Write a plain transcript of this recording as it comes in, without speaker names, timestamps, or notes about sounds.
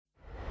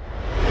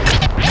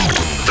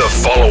The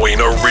following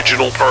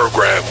original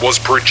program was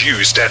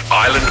produced at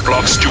Island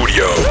Block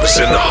Studios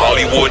in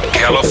Hollywood,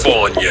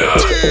 California.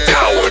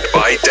 Powered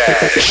by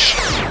Dash.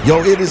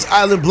 Yo, it is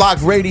Island Block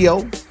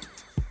Radio,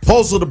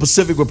 pulse of the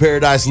Pacific where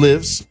paradise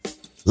lives.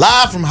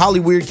 Live from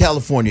Hollywood,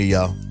 California,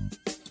 y'all.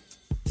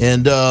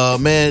 And,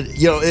 man,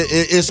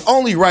 it's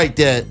only right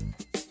that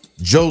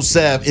Joe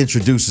Sav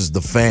introduces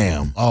the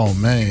fam. Oh,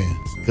 man.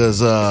 Because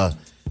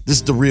this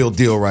is the real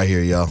deal right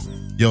here, y'all.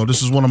 Yo,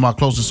 this is one of my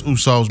closest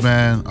Usos,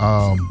 man.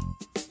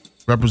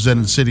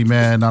 Representing the city,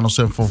 man,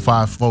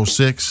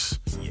 907-4546.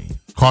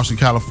 Carson,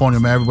 California,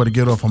 man. Everybody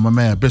get up on my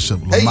man,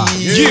 Bishop Lamont.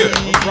 Hey, All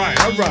right.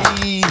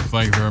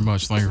 Thank you very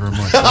much. Like,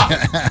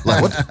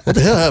 what the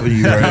hell happened to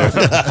you right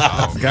here?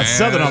 Oh, Got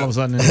Southern all of a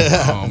sudden.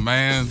 Oh,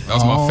 man. That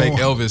was my fake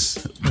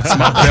Elvis. That's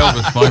my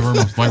Elvis.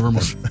 Thank you very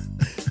much.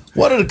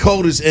 One of the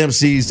coldest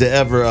MCs to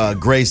ever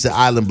grace the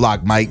Island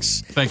Block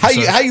mics. Thank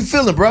you, sir. How you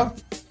feeling, bro?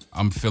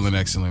 I'm feeling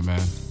excellent,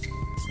 man.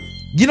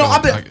 You know,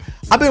 I've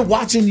been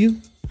watching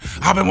you.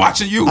 I've been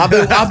watching you. I've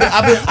been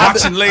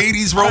watching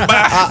ladies roll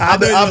by. I've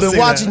been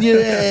watching you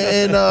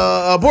in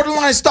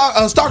borderline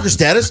stalker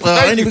status.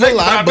 I ain't even gonna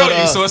lie, I know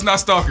you, so it's not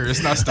stalker.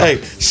 It's not stalker.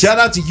 Hey, shout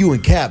out to you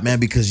and Cap, man,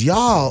 because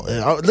y'all.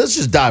 Let's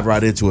just dive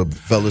right into it,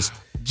 fellas.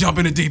 Jump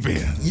in the deep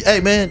end. Hey,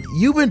 man,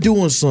 you've been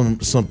doing some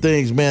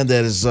things, man,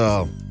 that is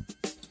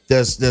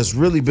that's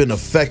really been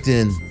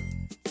affecting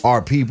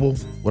our people.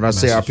 When I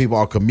say our people,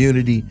 our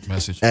community,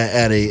 at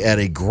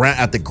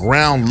the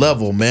ground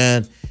level,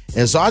 man.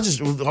 And so I just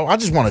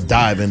want to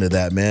dive into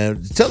that,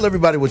 man. Tell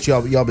everybody what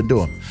y'all been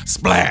doing.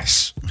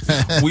 Splash.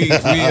 We've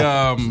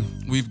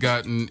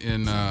gotten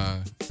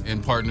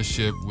in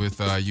partnership with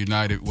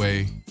United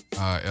Way,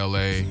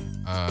 LA,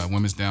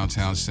 Women's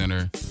Downtown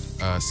Center,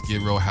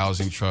 Skid Row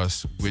Housing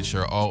Trust, which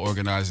are all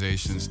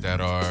organizations that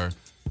are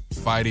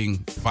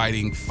fighting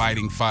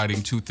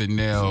tooth and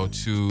nail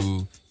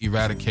to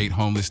eradicate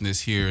homelessness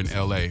here in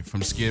LA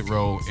from Skid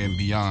Row and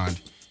beyond.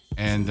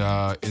 And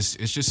it's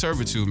just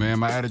servitude, man.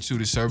 My attitude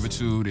is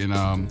servitude, and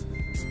I'm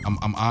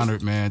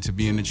honored, man, to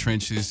be in the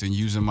trenches and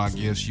using my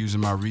gifts,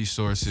 using my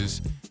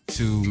resources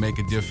to make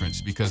a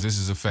difference, because this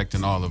is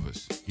affecting all of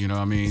us. You know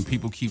what I mean?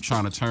 People keep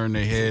trying to turn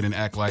their head and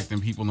act like them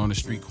people on the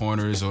street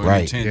corners or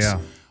in the tents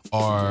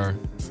are,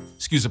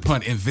 excuse the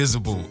pun,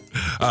 invisible.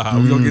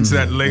 We're going to get to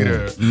that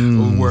later,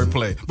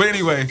 wordplay. But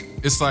anyway,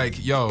 it's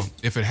like, yo,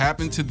 if it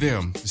happened to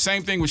them, the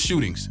same thing with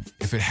shootings.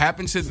 If it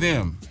happened to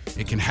them,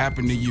 it can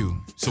happen to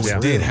you. So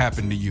it did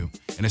happen to you.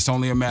 And it's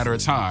only a matter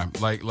of time.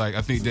 Like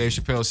I think Dave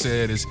Chappelle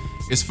said,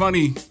 it's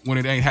funny when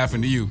it ain't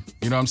happened to you.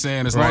 You know what I'm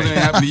saying? As long as it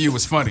ain't happened to you,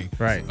 it's funny.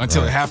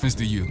 Until it happens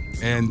to you.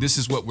 And this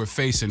is what we're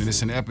facing. And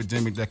it's an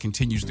epidemic that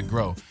continues to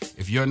grow.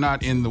 If you're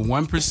not in the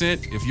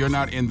 1%, if you're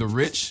not in the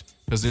rich,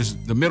 because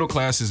the middle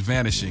class is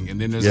vanishing,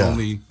 and then there's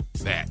only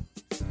that.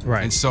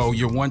 Right. And so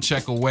you're one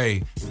check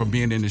away from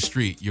being in the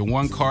street. You're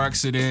one car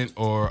accident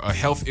or a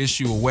health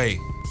issue away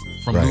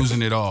from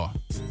losing it all.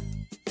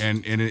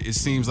 And it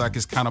seems like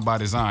it's kind of by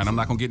design. I'm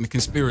not going to get into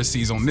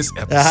conspiracies on this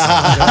episode.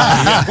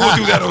 We'll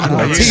do that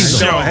on the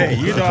show. Hey,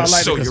 you know I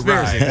like the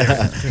conspiracy.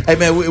 Hey,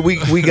 man,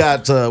 we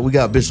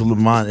got Bishop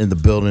Lamont in the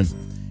building.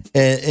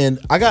 And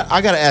I got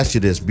to ask you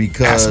this,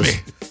 because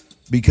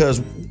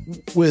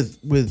with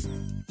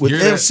MCs,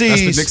 that's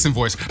the Nixon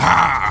voice.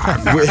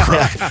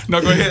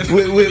 No, go ahead.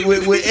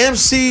 With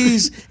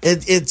MCs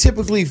and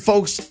typically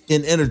folks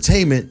in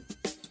entertainment,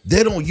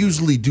 they don't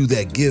usually do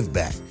that give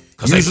back.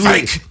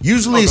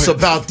 Usually it's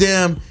about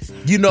them,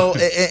 you know,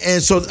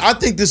 and so I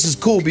think this is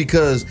cool,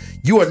 because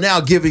you are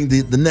now giving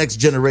the next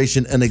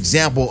generation an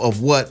example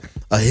of what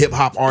a hip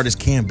hop artist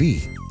can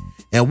be.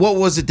 And what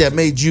was it that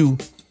made you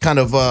kind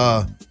of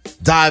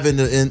dive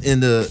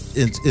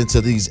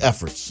into these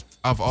efforts?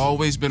 I've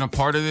always been a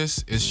part of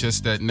this. It's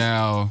just that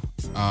now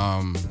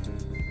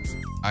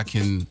I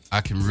can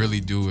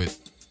really do it.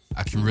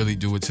 I can really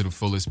do it to the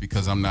fullest,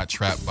 because I'm not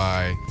trapped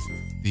by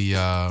the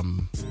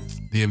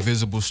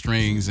invisible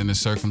strings and the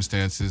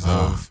circumstances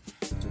of,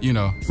 you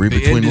know, read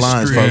between the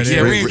lines, folks.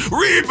 Yeah, read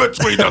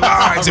between the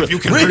lines if you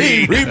can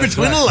read. Read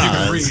between the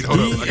lines. You can read. Hold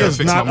on, I gotta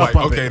fix my mic.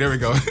 Okay, there we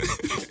go.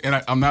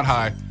 And I'm not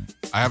high.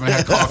 I haven't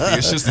had coffee.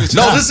 It's just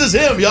no, this is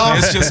him, y'all.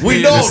 It's just we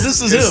me. know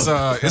this is him.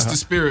 It's the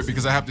spirit,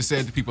 because I have to say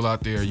it to people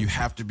out there, you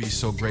have to be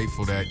so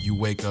grateful that you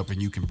wake up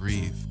and you can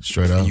breathe.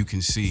 Straight up. And you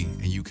can see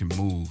and you can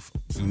move.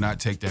 Do not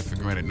take that for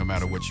granted, no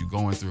matter what you're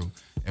going through.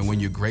 And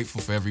when you're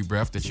grateful for every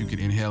breath that you can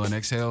inhale and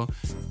exhale,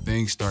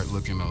 things start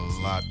looking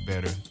a lot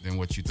better than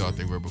what you thought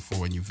they were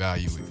before, and you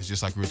value it. It's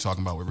just like we were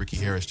talking about with Ricky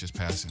Harris just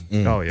passing.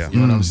 Oh, yeah. You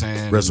know what I'm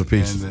saying? Rest in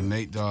peace. And the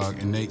Nate Dogg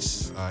and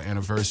Nate's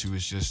anniversary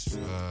was just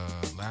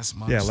last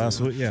month. Yeah, last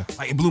week, yeah.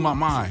 Like, it blew my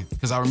mind,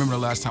 because I remember the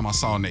last time I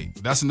saw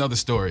Nate. That's another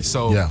story.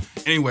 So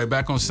anyway,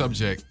 back on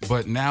subject.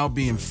 But now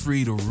being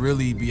free to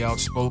really be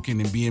outspoken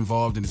and be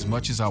involved in as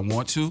much as I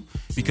want to,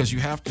 because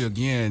you have to,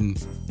 again,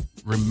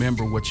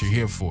 remember what you're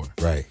here for.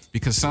 Right.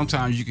 Because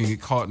sometimes you can get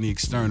caught in the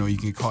external, you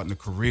can get caught in the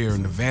career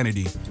and the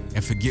vanity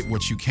and forget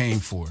what you came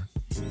for.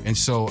 And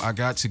so I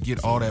got to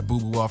get all that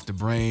boo-boo off the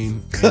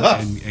brain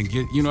and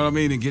get, you know what I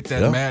mean, and get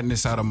that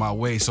madness out of my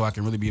way so I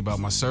can really be about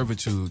my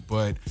servitude.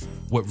 But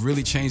what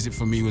really changed it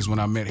for me was when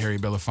I met Harry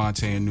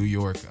Belafonte in New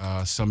York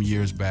some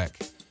years back.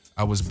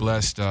 I was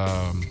blessed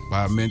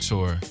by a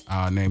mentor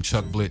named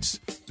Chuck Blitz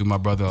through my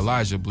brother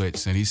Elijah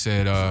Blitz. And he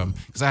said,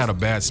 because I had a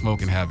bad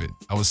smoking habit.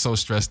 I was so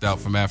stressed out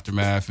from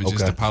Aftermath and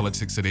just the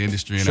politics of the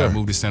industry. And I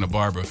moved to Santa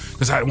Barbara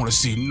because I didn't want to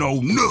see no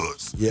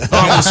nuts. I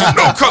don't want to see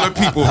no colored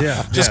people.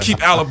 Just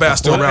keep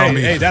Alabaster around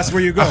me. Hey, that's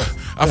where you go.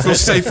 I feel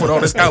safe with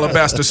all this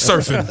Alabaster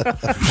surfing.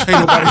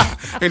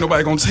 Ain't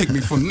nobody going to take me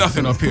for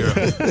nothing up here.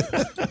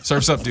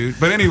 Surf's up, dude.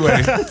 But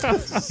anyway,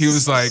 he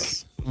was like,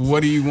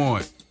 what do you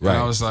want? Right.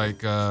 And I was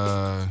like,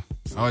 I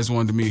always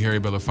wanted to meet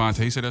Harry Belafonte.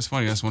 He said, that's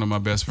funny. That's one of my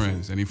best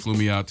friends. And he flew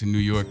me out to New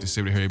York to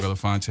sit with Harry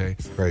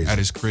Belafonte at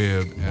his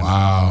crib. And,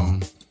 wow.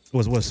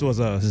 Was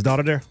his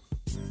daughter there?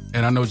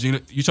 And I know Gina.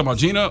 You talking about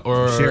Gina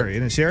or Sherry?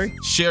 Isn't it Sherry?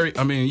 Sherry.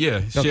 I mean,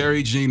 yeah,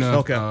 Sherry, Gina.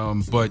 Okay.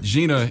 But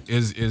Gina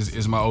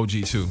is my OG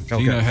too. Okay.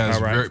 Gina has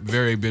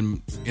very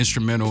been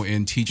instrumental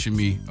in teaching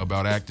me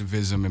about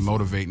activism and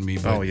motivating me.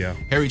 But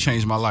Harry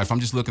changed my life. I'm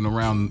just looking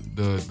around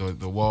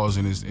the walls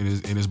in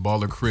his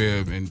baller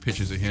crib and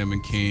pictures of him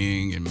and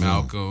King and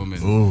Malcolm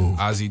and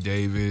Ozzie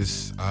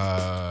Davis,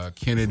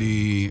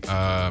 Kennedy,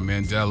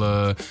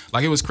 Mandela.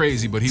 Like, it was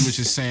crazy. But he was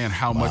just saying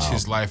how much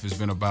his life has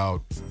been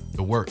about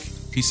the work.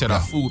 He said, I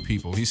fooled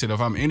people. He said, if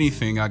I'm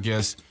anything, I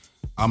guess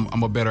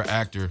I'm a better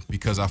actor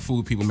because I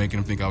fooled people, making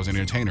them think I was an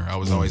entertainer. I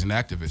was always an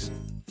activist.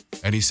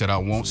 And he said, I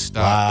won't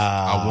stop.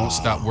 I won't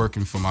stop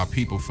working for my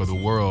people, for the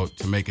world,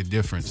 to make a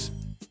difference.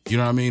 You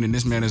know what I mean? And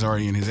this man is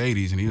already in his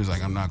 80s, and he was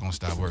like, I'm not going to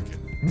stop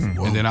working.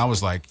 And then I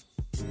was like,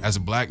 as a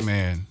black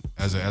man,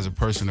 as a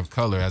person of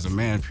color, as a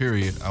man,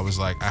 period, I was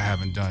like, I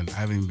haven't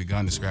even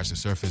begun to scratch the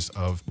surface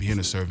of being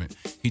a servant.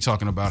 He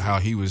talking about how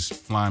he was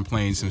flying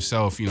planes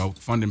himself,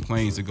 funding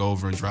planes to go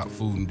over and drop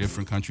food in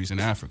different countries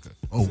in Africa.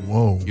 Oh,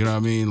 whoa. You know what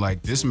I mean?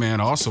 Like, this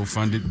man also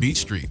funded Beat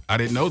Street. I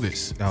didn't know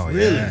this. Oh,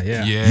 really?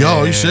 Yeah.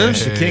 Yo, you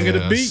serious? The king of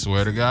the beat. I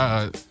swear to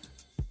God.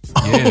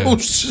 Yeah, oh,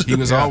 shit. He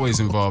was always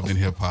involved in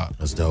hip hop.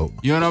 That's dope.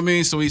 You know what I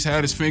mean? So he's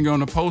had his finger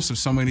on the pulse of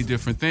so many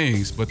different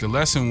things. But the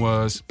lesson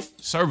was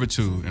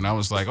servitude. And I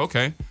was like,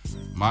 okay,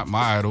 my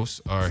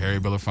idols are Harry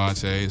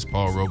Belafonte, is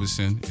Paul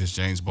Robeson, is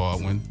James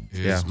Baldwin,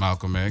 is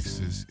Malcolm X,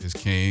 is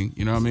King.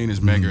 You know what I mean?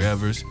 Is Medgar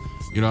Evers.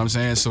 You know what I'm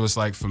saying? So it's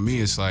like, for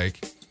me, it's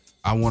like,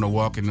 I want to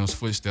walk in those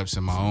footsteps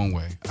in my own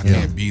way. I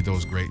can't be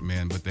those great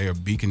men, but they are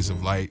beacons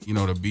of light,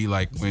 to be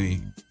like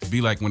Winnie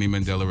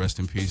Mandela, rest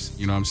in peace,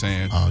 you know what I'm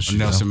saying? Or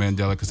Nelson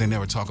Mandela, because they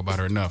never talk about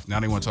her enough. Now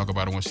they want to talk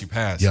about her when she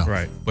passed. Yeah.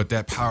 Right. But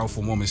that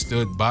powerful woman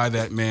stood by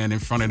that man, in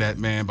front of that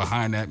man,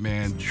 behind that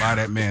man, by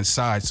that man's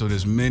side. So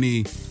there's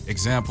many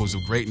examples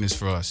of greatness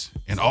for us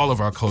in all of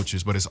our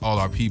cultures, but it's all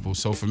our people.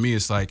 So for me,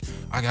 it's like,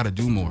 I got to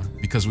do more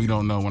because we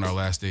don't know when our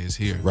last day is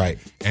here. Right.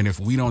 And if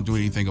we don't do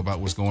anything about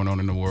what's going on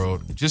in the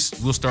world,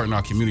 we'll start in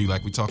our community,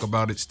 like we talk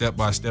about it, step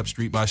by step,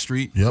 street by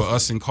street. Yep. For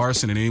us in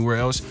Carson and anywhere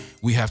else,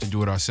 we have to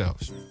do it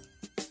ourselves.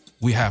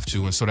 We have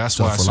to. And so that's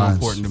why it's so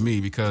important to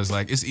me, because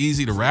like, it's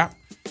easy to rap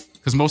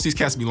because most of these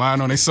cats be lying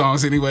on their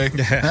songs anyway. You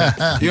know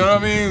what I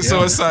mean? Yeah.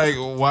 So it's like,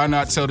 why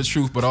not tell the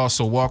truth, but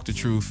also walk the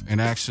truth and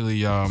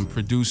actually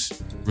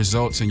produce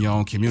results in your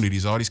own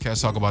communities. All these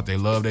cats talk about they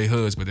love their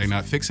hoods, but they're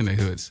not fixing their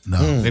hoods.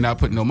 No. They're not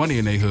putting no money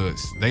in their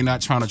hoods. They're not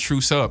trying to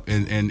truce up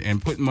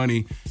and put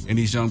money in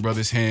these young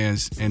brothers'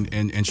 hands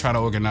and try to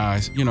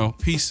organize,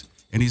 peace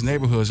in these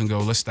neighborhoods and go,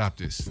 let's stop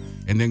this.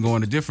 And then go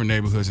into different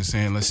neighborhoods and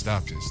saying, let's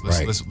stop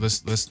this.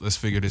 Let's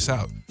figure this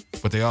out.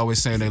 But they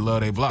always saying they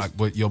love their block,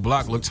 but your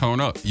block look torn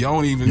up. Y'all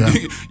don't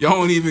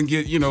even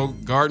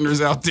get,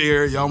 gardeners out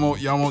there. Y'all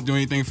won't do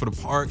anything for the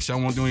parks.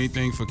 Y'all won't do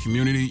anything for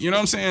community. You know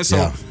what I'm saying?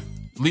 So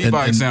lead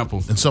by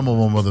example. And some of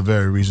them are the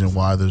very reason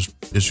why there's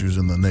issues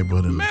in the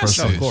neighborhood in the first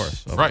place.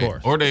 Of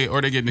course. Or they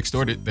getting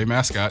extorted. They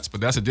mascots,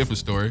 but that's a different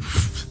story.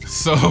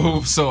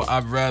 So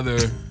I'd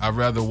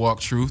rather walk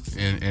truth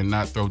and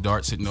not throw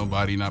darts at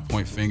nobody, not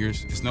point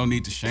fingers. There's no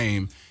need to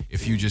shame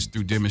if you just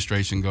through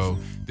demonstration go,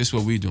 this is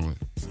what we doing.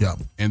 Yeah.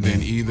 And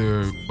then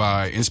either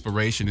by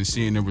inspiration and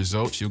seeing the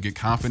results, you'll get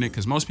confident,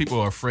 because most people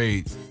are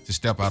afraid to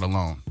step out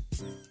alone.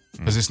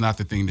 Because it's not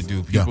the thing to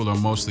do. People are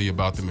mostly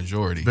about the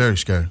majority. Very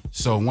scary.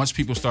 So once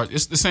people start,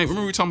 it's the same.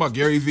 Remember we were talking about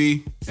Gary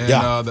Vee and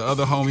the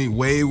other homie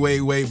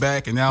way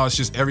back, and now it's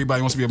just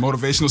everybody wants to be a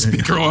motivational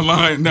speaker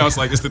online. Now it's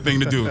like it's the thing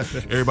to do.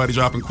 Everybody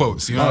dropping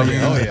quotes. You know what I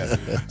mean? Oh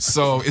yeah.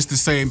 So it's the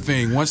same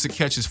thing. Once it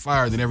catches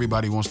fire, then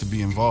everybody wants to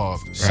be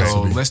involved. Right.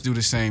 So let's do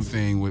the same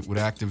thing with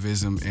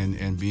activism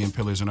and being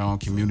pillars in our own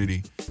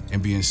community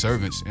and being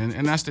servants.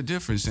 And that's the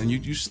difference. And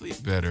you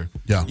sleep better.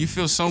 Yeah. You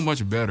feel so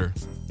much better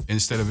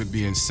instead of it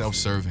being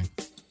self-serving.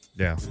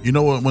 Yeah. You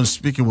know what? When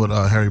speaking with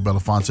Harry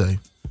Belafonte,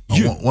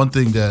 one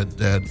thing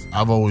that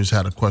I've always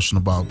had a question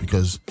about,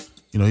 because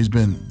he's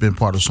been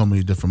part of so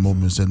many different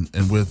movements,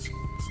 and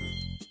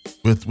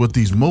with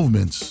these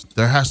movements,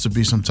 there has to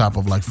be some type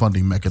of like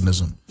funding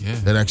mechanism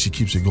that actually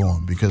keeps it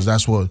going, because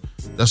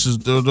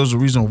there's a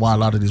reason why a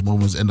lot of these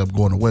movements end up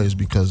going away, is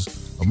because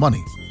of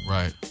money.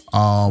 Right.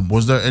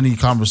 Was there any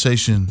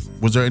conversation?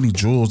 Was there any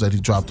jewels that he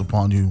dropped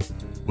upon you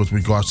with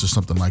regards to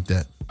something like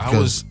that?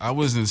 I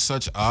was in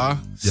such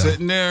awe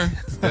sitting there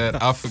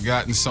that I've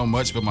forgotten so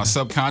much, but my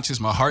subconscious,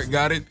 my heart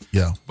got it.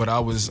 Yeah. But I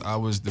was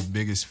the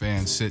biggest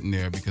fan sitting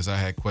there because I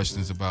had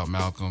questions about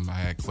Malcolm. I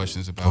had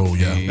questions about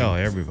King. No,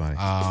 everybody.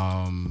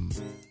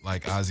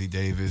 Like Ozzie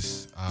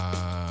Davis.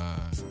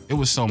 It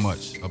was so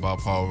much about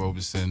Paul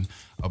Robeson,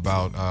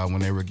 about when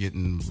they were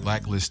getting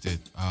blacklisted,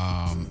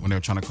 when they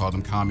were trying to call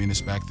them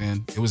communists back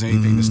then. It was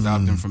anything to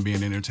stop them from being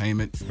in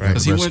entertainment.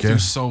 Because he went through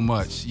so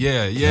much.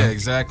 Yeah,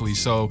 exactly.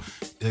 So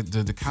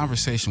the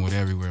conversation went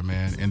everywhere,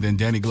 man. And then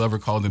Danny Glover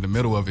called in the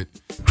middle of it.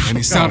 And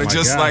he sounded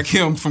just like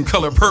him from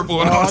Color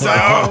Purple. And I was like,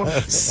 oh,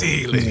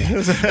 silly.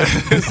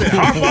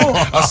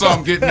 I saw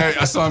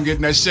him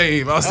getting that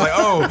shave. I was like,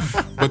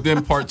 oh. But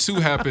then part 2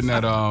 happened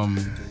at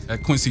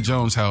Quincy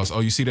Jones' house.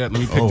 Oh, you see that?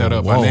 Let me pick that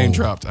up. Whoa. I name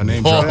dropped. That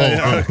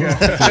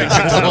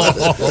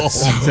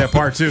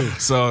part 2.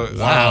 So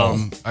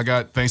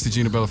thanks to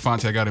Gina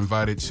Belafonte, I got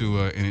invited to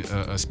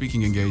a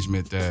speaking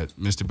engagement that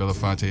Mr.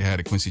 Belafonte had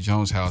at Quincy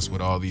Jones' house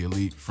with all the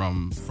elite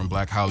from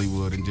Black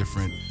Hollywood and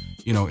different,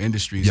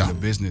 industries in the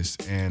business.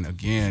 And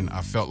again,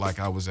 I felt like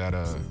I was at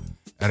an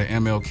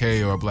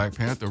MLK or a Black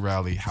Panther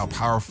rally, how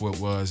powerful it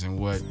was and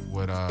what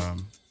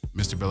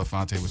Mr.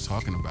 Belafonte was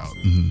talking about.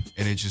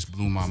 And it just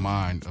blew my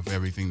mind of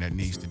everything that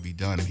needs to be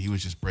done. And he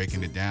was just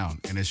breaking it down.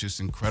 And it's just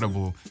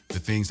incredible the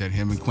things that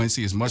him and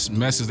Quincy, as much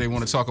mess as they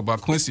want to talk about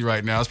Quincy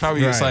right now, it's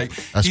probably just like,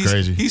 that's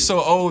crazy. He's so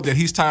old that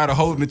he's tired of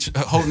holding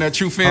that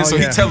truth in. So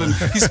he's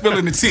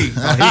spilling the tea.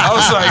 I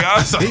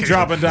was like, he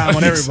dropping down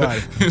on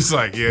everybody. It's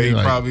like, he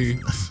probably,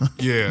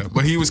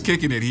 but he was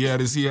kicking it. He had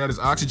his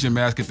oxygen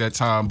mask at that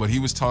time, but he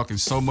was talking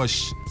so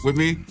much with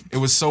me. It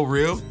was so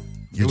real.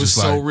 It was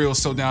so real,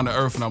 so down to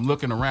earth, and I'm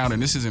looking around,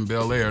 and this is in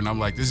Bel Air, and I'm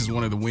like, this is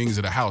one of the wings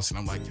of the house, and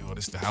I'm like, yo,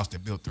 this is the house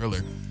that built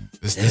Thriller.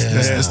 This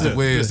the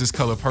Wiz, this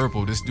Color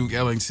Purple, this Duke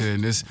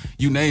Ellington, this,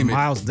 you name it.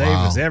 Miles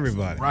Davis,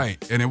 everybody.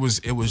 Right, and it was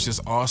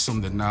just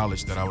awesome, the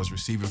knowledge that I was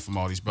receiving from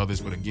all these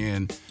brothers, but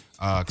again,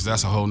 because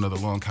that's a whole nother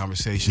long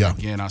conversation.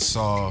 Again, I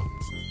saw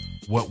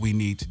what we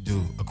need to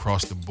do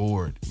across the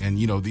board, and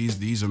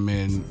these are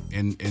men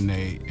in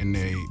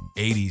their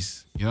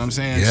 80s. You know what I'm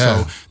saying?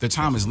 Yeah. So the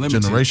time is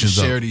limited to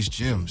share these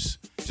gems.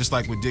 Just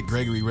like with Dick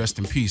Gregory, rest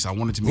in peace. I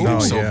wanted to meet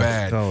him so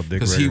bad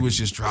because he was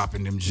just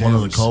dropping them gems. One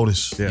of the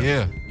coldest.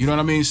 Yeah. You know what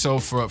I mean? So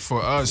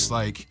for us,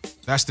 like,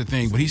 that's the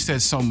thing. But he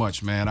said so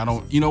much, man.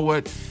 You know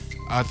what?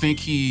 I think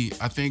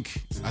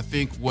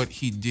what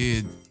he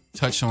did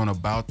touch on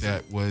about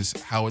that was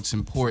how it's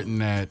important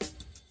that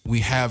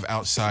we have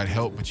outside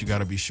help, but you got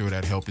to be sure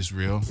that help is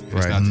real.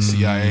 It's not the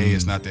CIA,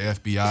 it's not the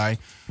FBI,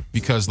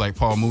 because like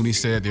Paul Mooney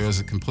said, there is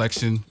a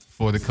complexion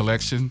for the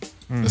collection,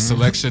 the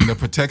selection, the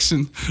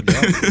protection.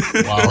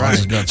 Wow, I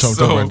just got choked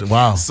up right there.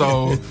 Wow.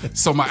 So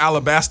my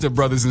Alabaster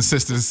brothers and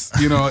sisters,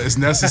 it's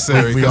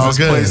necessary We all because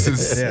good.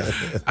 this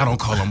places. I don't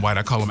call them white,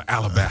 I call them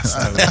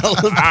Alabaster.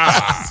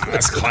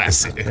 That's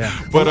classic. Yeah.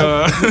 But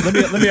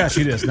let me ask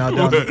you this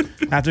now.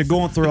 After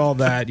going through all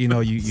that,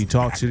 you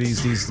talk to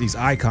these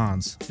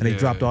icons, and they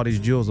dropped all these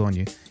jewels on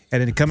you,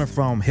 and then coming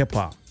from hip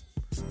hop.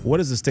 What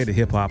is the state of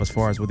hip hop as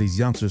far as with these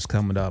youngsters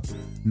coming up,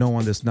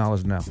 knowing this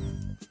knowledge now?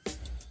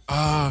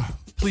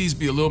 Please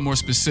be a little more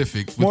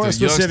specific. More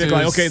specific,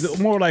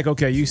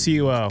 you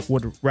see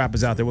what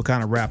rappers out there, what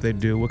kind of rap they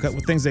do, what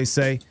things they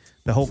say,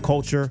 the whole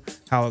culture,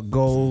 how it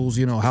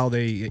goes, how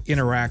they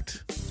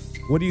interact.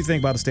 What do you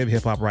think about the state of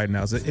hip hop right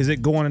now? Is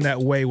it going in that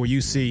way where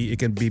you see it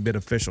can be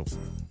beneficial?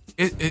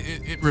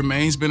 It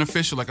remains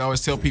beneficial. Like I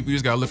always tell people, you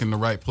just gotta look in the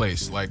right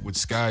place. Like with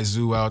Sky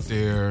Zoo out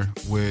there,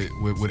 with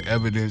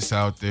Evidence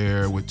out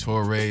there, with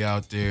Torre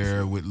out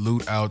there, with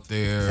Loot out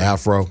there,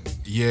 Afro.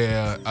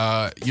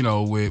 Yeah,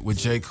 with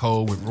J.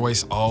 Cole, with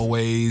Royce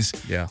Always,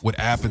 with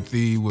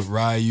Apathy, with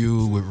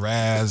Ryu, with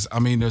Raz. I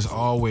mean, there's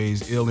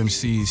always ill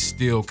MCs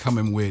still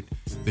coming with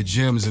the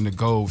gems and the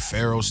gold.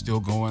 Pharaoh's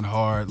still going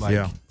hard.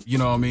 Like, you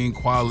know what I mean?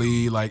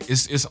 Kweli, like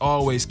it's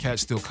always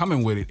cats still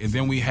coming with it. And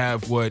then we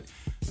have what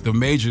the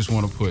majors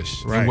want to push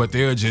and what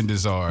their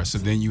agendas are. So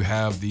then you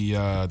have the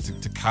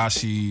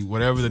Tekashi,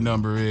 whatever the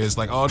number is,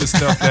 like all this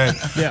stuff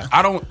that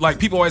I don't like.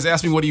 People always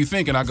ask me, what do you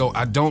think? And I go,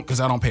 I don't,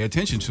 because I don't pay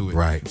attention to it.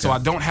 Right. So I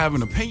don't have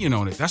an opinion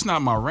on it. That's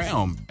not my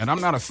realm. And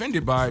I'm not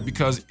offended by it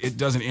because it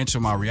doesn't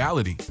enter my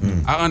reality.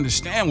 I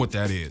understand what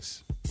that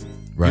is.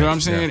 Right. You know what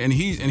I'm saying? And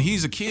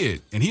he's a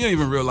kid, and he didn't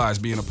even realize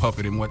being a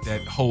puppet and what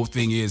that whole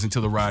thing is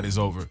until the ride is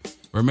over.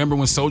 Remember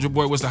when Soulja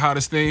Boy was the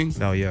hottest thing?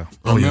 Oh yeah.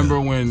 Remember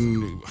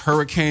when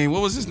Hurricane?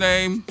 What was his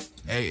name?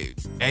 Hey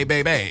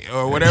baby,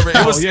 or whatever.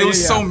 It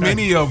was so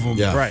many of them.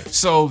 Yeah. Right.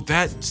 So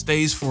that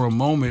stays for a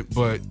moment,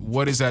 but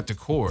what is at the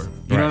core?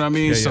 You know what I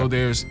mean? So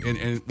there's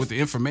and with the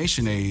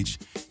information age,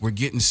 we're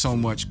getting so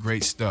much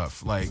great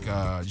stuff. Like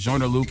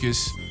Joyner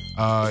Lucas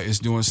is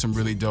doing some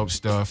really dope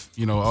stuff.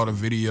 All the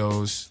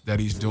videos that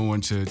he's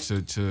doing to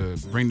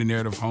bring the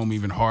narrative home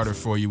even harder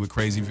for you with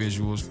crazy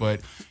visuals.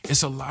 But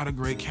it's a lot of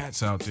great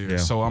cats out there. Yeah.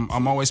 So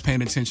I'm always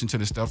paying attention to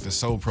the stuff that's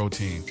Soul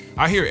Protein.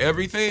 I hear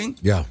everything.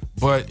 Yeah.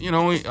 But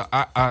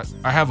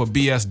I have a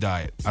BS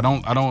diet. I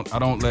don't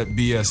let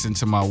BS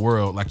into my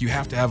world. Like, you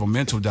have to have a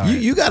mental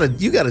diet. You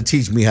gotta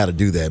teach me how to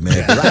do that,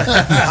 man. 'Cause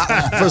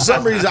I, for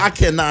some reason, I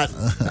cannot.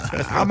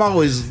 I'm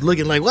always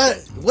looking like,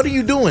 what are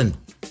you doing?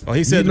 Oh,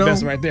 he said the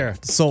best right there.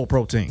 Soul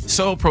protein.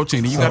 Soul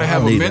protein. And you got to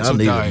have a mental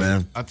diet.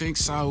 Man. I think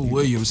Saul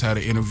Williams had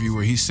an interview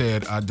where he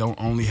said, I don't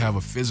only have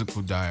a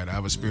physical diet, I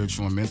have a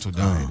spiritual and mental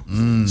diet.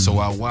 So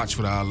I watch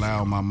what I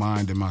allow my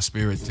mind and my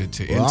spirit to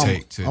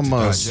intake, to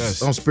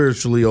digest. I'm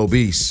spiritually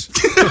obese.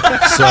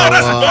 So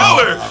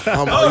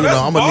I'm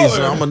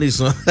gonna need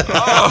some.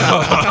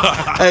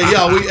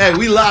 Hey,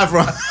 we live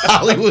from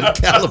Hollywood,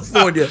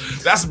 California.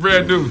 That's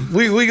brand new.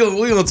 We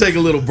gonna take a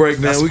little break,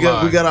 man. We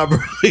got our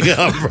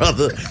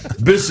brother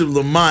Bishop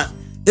Lamont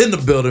in the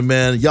building,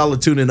 man. Y'all are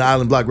tuned in to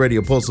Island Block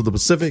Radio, Pulse of the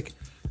Pacific,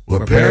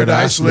 where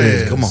paradise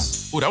lives. Come on.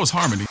 Oh, that was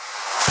harmony.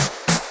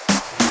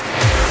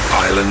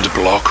 Island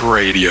Block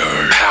Radio,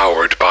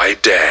 powered by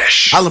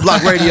Dash. Island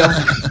Block Radio.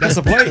 That's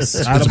a place.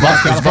 It's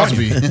about to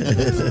be.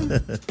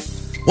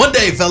 One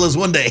day, fellas,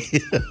 one day.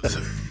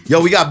 Yo,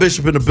 we got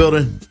Bishop in the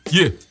building.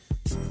 Yeah.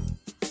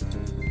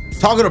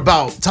 Talking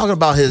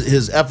about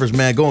his efforts,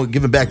 man,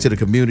 giving back to the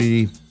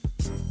community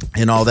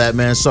and all that,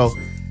 man. So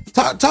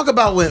talk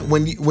about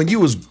when you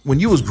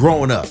was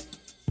growing up.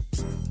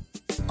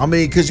 I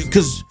mean,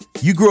 because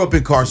you grew up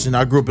in Carson,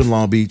 I grew up in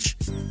Long Beach.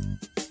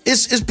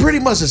 It's pretty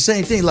much the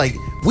same thing. Like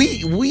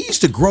we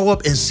used to grow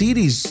up and see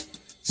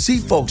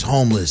folks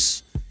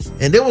homeless,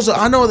 and there was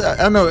I know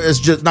it's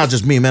just not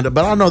just me, man,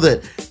 but I know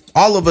that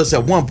all of us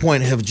at one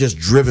point have just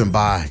driven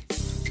by.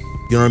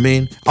 You know what I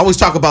mean? I always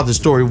talk about this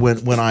story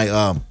when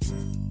I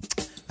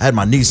had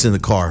my niece in the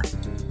car.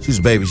 She was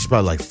a baby. She's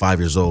probably like 5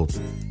 years old,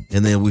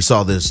 and then we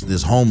saw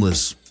this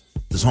homeless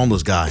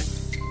guy.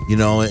 You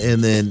know,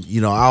 and then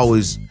I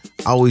always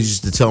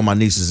used to tell my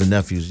nieces and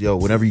nephews, yo,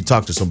 whenever you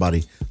talk to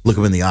somebody, look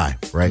them in the eye,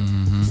 right?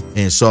 Mm-hmm.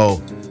 And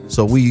so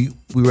we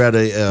were at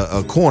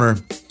a corner,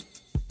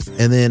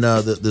 and then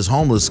this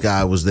homeless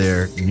guy was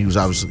there, and he was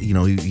obviously,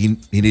 he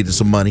needed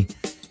some money,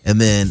 and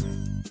then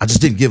I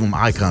just didn't give him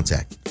eye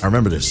contact. I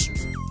remember this,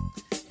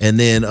 and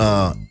then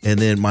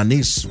my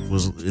niece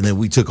and then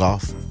we took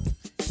off,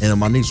 and then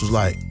my niece was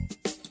like,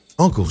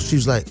 Uncle, she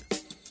was like,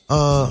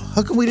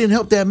 how come we didn't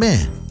help that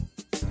man?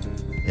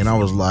 And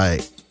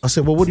I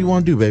said, well, what do you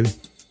want to do, baby?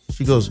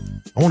 She goes,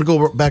 I want to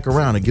go back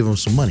around and give him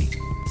some money.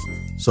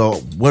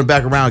 So went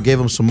back around, gave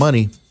him some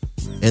money,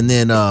 and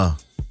then I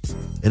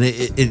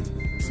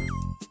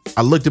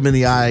looked him in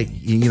the eye.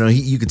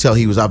 You could tell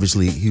he was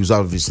obviously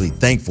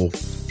thankful.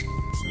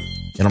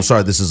 And I'm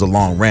sorry, this is a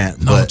long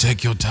rant. No,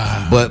 take your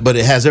time. But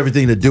it has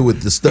everything to do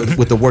with the stuff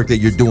with the work that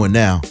you're doing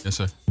now. Yes,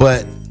 sir.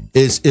 But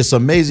it's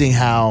amazing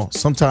how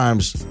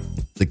sometimes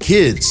the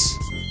kids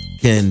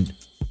can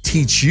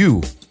teach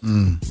you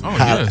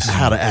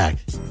how to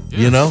act.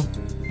 Yes.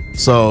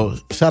 So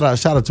shout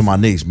out to my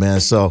niece, man.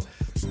 So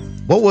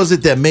what was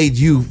it that made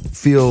you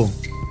feel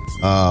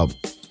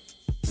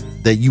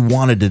that you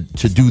wanted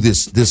to do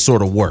this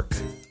sort of work?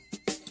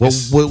 What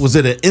was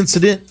it, an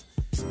incident?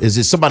 Is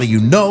it somebody you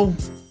know?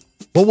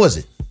 What was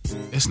it?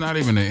 It's not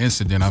even an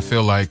incident. I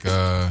feel like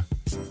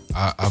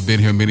I've been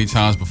here many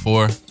times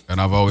before,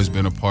 and I've always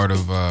been a part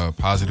of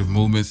positive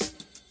movements.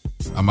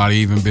 I might have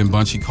even been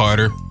Bunchy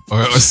Carter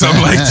or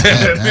something like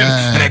that,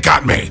 and it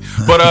got me.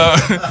 But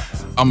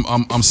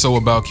I'm so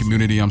about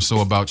community. I'm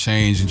so about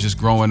change, and just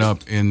growing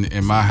up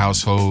in my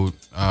household,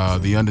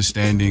 the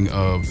understanding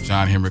of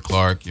John Henry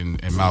Clark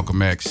and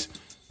Malcolm X.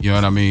 You know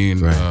what I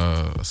mean? Right.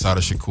 Assata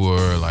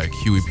Shakur, like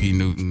Huey P.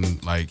 Newton,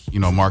 like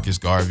Marcus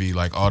Garvey,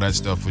 like all that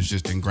stuff was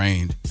just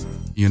ingrained.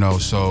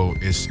 So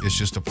it's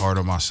just a part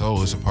of my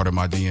soul. It's a part of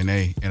my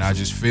DNA, and I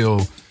just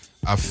feel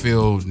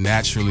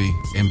naturally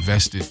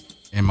invested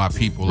in my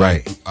people.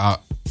 Right. Like,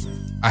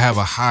 I have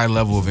a high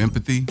level of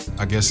empathy.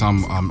 I guess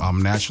I'm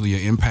naturally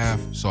an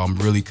empath, so I'm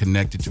really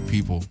connected to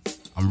people.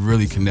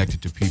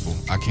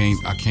 I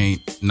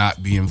can't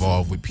not be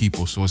involved with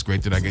people. So it's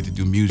great that I get to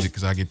do music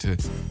because I get to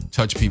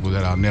touch people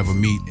that I'll never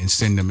meet and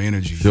send them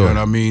energy. Sure. You know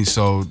what I mean?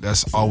 So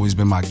that's always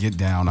been my get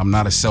down. I'm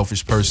not a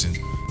selfish person.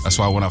 That's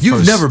why when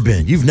You've never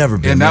been.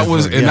 And that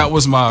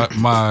was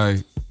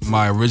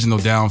my original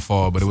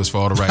downfall, but it was for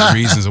all the right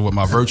reasons of what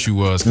my virtue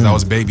was, because I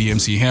was baby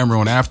MC Hammer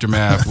on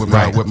Aftermath with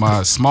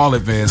my small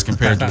advance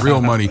compared to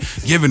Real Money,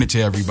 giving it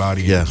to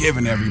everybody, and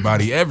giving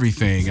everybody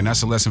everything, and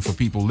that's a lesson for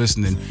people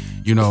listening.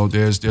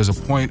 There's a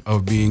point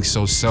of being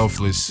so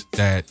selfless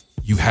that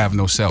you have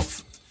no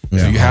self.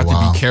 So you have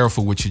to be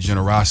careful with your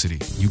generosity.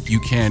 You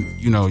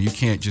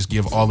can't just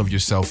give all of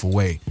yourself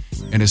away,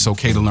 and it's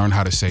okay to learn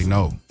how to say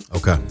no.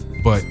 Okay.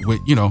 But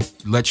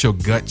let your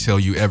gut tell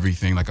you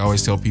everything. Like I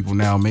always tell people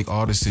now, make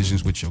all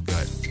decisions with your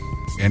gut,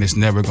 and it's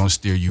never gonna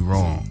steer you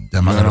wrong.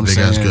 Damn, I got a big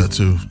ass gut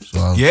too.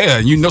 So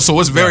so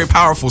it's very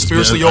powerful.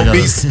 Spiritually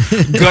obese,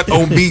 gut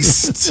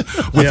obese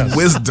with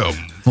wisdom.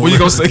 What you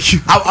gonna say?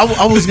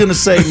 I was gonna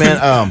say,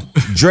 man,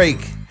 Drake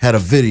had a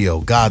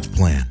video, God's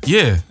Plan.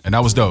 Yeah, and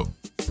that was dope.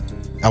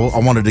 I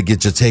wanted to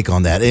get your take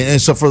on that,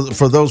 and so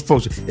for those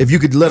folks, if you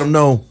could let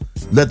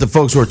the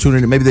folks who are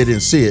tuning in, maybe they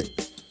didn't see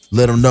it.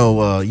 Let them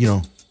know,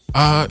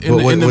 In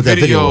the what that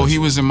video video, was. he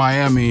was in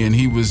Miami and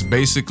he was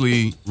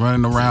basically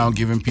running around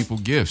giving people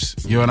gifts.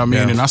 You know what I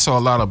mean? Yeah. And I saw a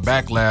lot of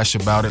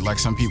backlash about it, like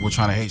some people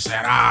trying to hate,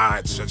 saying,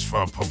 it's just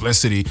for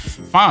publicity.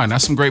 Fine,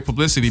 that's some great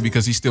publicity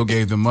because he still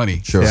gave them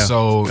money. Sure. Yeah.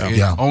 So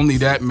Yeah. only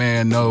that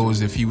man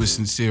knows if he was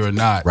sincere or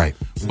not. Right.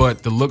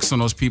 But the looks on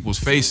those people's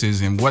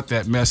faces and what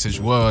that message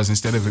was,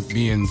 instead of it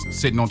being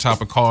sitting on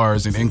top of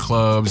cars and in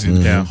clubs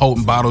and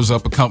holding bottles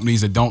up of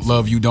companies that don't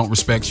love you, don't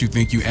respect you,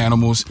 think you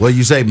animals. Well,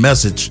 you say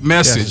message. You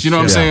know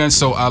what I'm Yeah. saying?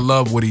 So I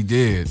love what he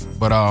did,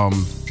 but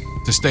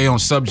to stay on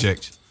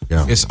subject,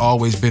 it's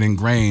always been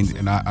ingrained,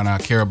 and I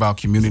care about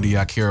community.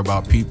 I care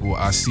about people.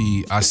 I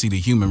see the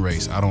human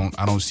race. I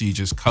don't see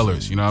just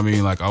colors. You know what I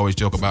mean? Like I always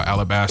joke about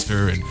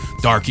alabaster and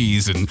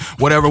darkies and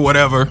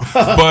whatever.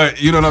 But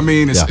you know what I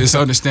mean? It's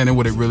understanding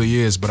what it really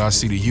is. But I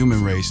see the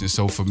human race, and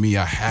so for me,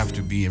 I have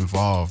to be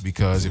involved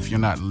because if you're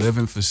not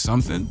living for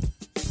something,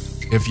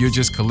 if you're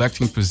just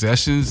collecting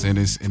possessions and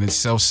it's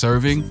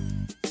self-serving,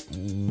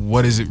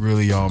 what does it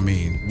really all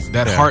mean?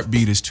 That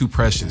heartbeat is too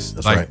precious.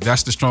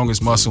 That's the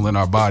strongest muscle in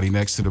our body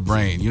next to the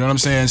brain. You know what I'm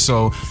saying?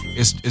 So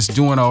it's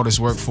doing all this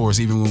work for us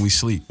even when we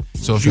sleep.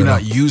 So if you're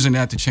not using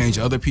that to change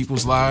other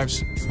people's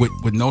lives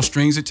with no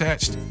strings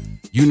attached,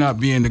 you're not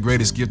being the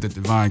greatest gift that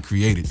divine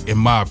created, in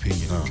my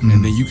opinion.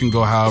 And then you can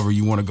go however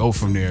you want to go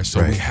from there.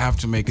 So we have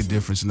to make a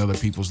difference in other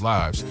people's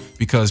lives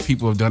because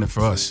people have done it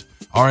for us.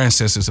 Our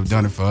ancestors have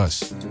done it for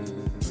us.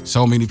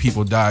 So many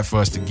people died for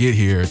us to get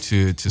here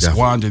to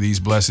squander these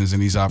blessings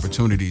and these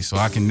opportunities. So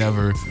I can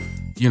never,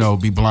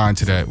 be blind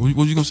to that.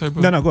 What you gonna say,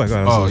 bro? No, go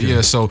ahead. Oh yeah,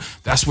 so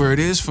that's where it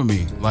is for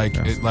me.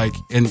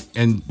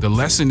 And the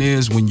lesson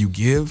is when you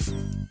give,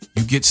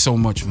 you get so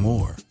much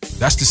more.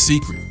 That's the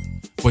secret.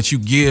 But you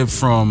give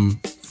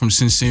from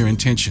sincere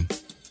intention,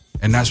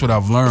 and that's what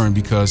I've learned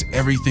because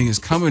everything is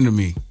coming to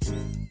me.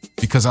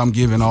 Because I'm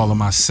giving all of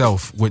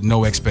myself with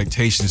no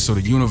expectations. So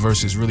the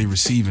universe is really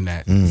receiving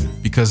that.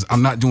 Because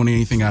I'm not doing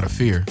anything out of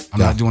fear. I'm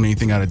not doing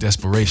anything out of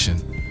desperation.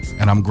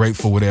 And I'm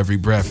grateful with every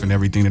breath and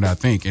everything that I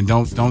think. And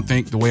don't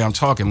think the way I'm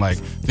talking like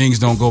things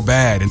don't go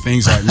bad and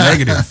things are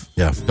negative.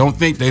 Don't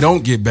think they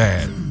don't get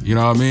bad. You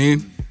know what I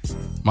mean?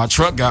 My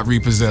truck got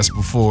repossessed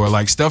before.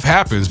 Like stuff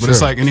happens, but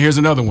it's like, and here's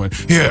another one.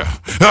 Here,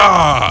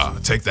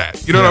 take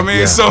that. You know what I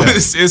mean? So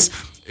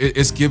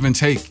it's give and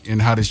take in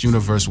how this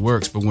universe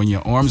works. But when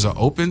your arms are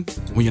open,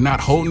 when you're not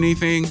holding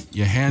anything,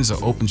 your hands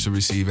are open to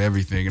receive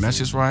everything, and that's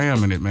just where I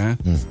am in it, man.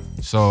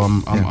 So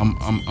I'm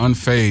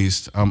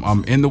unfazed.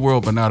 I'm in the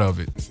world, but not of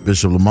it.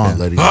 Bishop Lamont,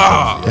 ladies.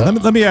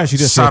 Let me ask you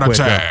this real quick.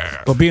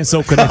 But being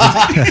so connected,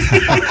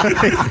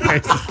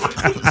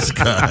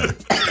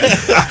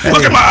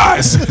 look at my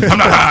eyes. I'm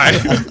not high.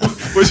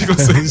 What you gonna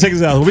say? Check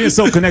this out. Being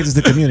so connected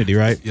to the community,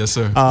 right? Yes,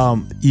 sir.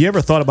 You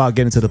ever thought about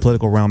getting to the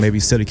political realm, maybe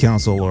city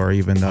council or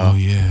even?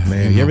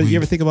 Man, you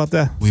ever think about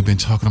that? We've been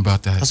talking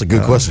about that. That's a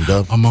good question,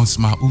 Dub. Amongst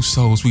my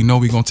Usos, we know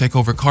we're gonna take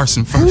over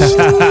Carson first.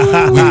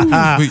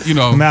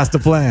 Master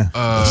plan.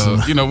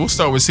 We'll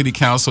start with city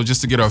council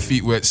just to get our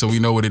feet wet, so we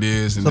know what it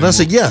is. And so that's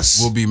a yes.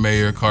 We'll be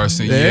Mayor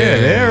Carson.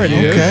 There it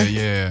is. Okay.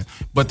 Yeah.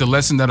 But the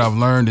lesson that I've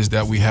learned is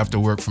that we have to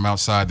work from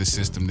outside the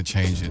system to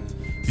change it.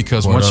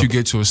 Because once you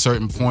get to a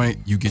certain point,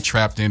 you get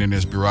trapped in and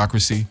there's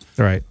bureaucracy.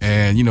 Right.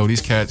 And,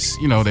 these cats,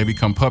 they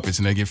become puppets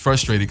and they get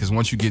frustrated because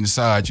once you get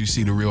inside, you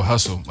see the real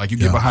hustle. Like you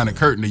get behind the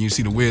curtain and you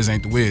see the whiz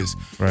ain't the whiz.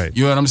 Right.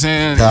 You know what I'm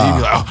saying? And you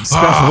be like,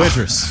 special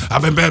interest.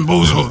 I've been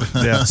bamboozled.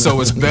 Yeah.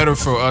 So it's better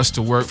for us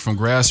to work from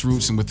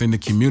grassroots and within the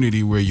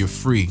community where you're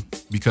free.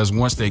 Because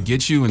once they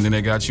get you and then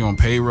they got you on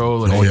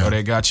payroll or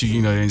they got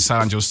you, they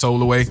signed your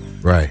soul away.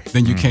 Right.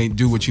 Then you can't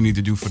do what you need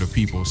to do for the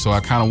people. So I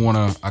kind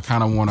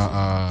of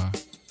wanna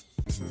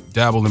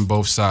dabble in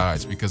both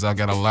sides because I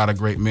got a lot of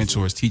great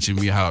mentors teaching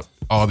me how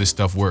all this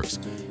stuff works.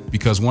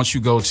 Because once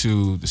you go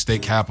to the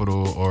state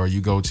capitol or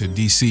you go to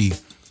DC,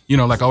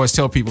 like I always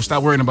tell people,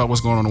 stop worrying about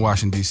what's going on in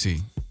Washington,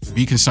 D.C.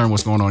 Be concerned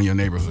what's going on in your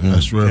neighborhood.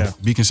 That's real. Yeah.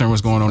 Be concerned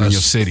what's going on in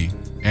your city.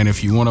 And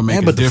if you want to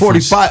make a but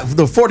difference.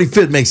 the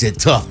 45th makes it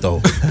tough, though.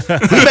 He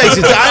makes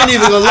it tough. I ain't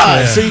even gonna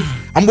lie. See,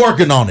 I'm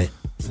working on it.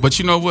 But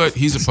you know what?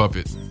 He's a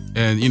puppet.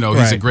 And,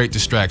 he's a great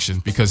distraction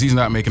because he's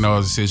not making all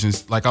the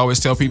decisions. Like I always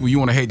tell people, you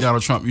want to hate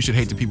Donald Trump, you should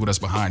hate the people that's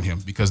behind him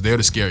because they're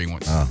the scary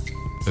ones.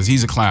 Because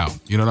he's a clown.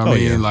 You know what I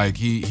mean? Yeah. Like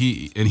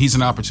he's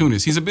an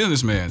opportunist. He's a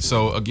businessman.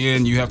 So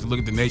again, you have to look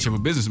at the nature of a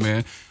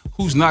businessman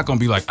who's not going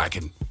to be like, I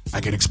can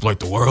exploit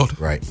the world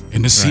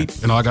in this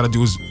seat. And all I got to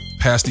do is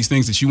pass these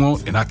things that you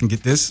want and I can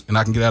get this and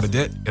I can get out of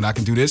debt and I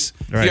can do this.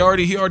 Right. He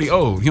already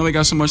owed. He only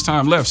got so much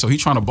time left. So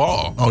he's trying to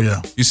ball. Oh,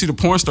 yeah. You see the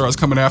porn stars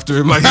coming after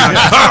him like,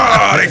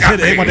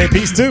 they want their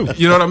piece too.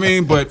 You know what I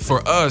mean? But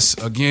for us,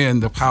 again,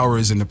 the power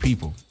is in the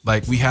people.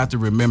 Like we have to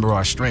remember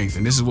our strength.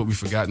 And this is what we've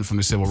forgotten from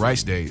the civil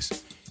rights days.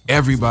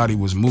 Everybody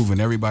was moving,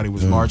 everybody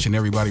was marching,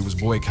 everybody was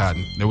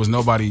boycotting. There was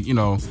nobody,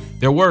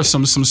 there were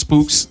some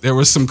spooks, there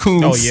was some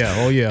coons.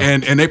 Oh yeah.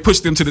 And they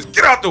pushed them to the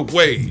get out the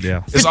way.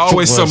 Yeah. It's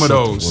always some of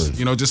those.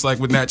 Just like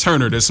with Nat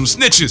Turner, there's some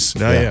snitches.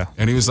 Yeah.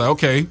 And he was like,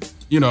 okay,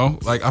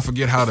 like I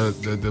forget how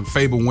the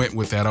fable went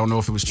with that. I don't know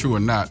if it was true or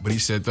not, but he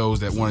said those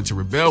that wanted to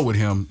rebel with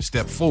him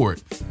stepped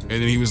forward. And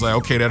then he was like,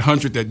 okay, that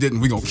 100 that didn't,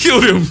 we gonna kill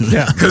them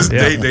because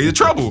they in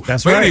trouble.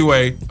 That's but right.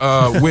 Anyway,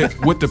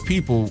 with the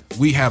people,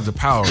 we have the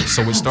power.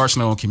 So it starts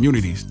in our own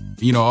communities.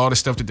 All the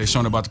stuff that they're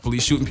showing about the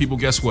police shooting people,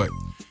 guess what?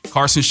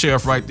 Carson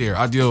Sheriff right there.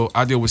 I deal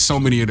with so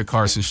many of the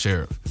Carson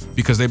Sheriff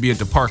because they be at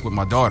the park with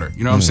my daughter.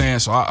 You know what I'm saying?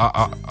 So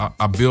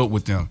I build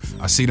with them.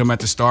 I see them at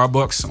the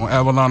Starbucks on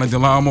Avalon and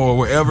Del Amo or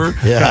wherever.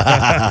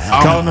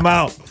 Calling them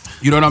out.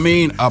 You know what I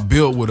mean? I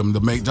build with them.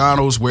 The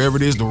McDonald's, wherever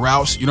it is, the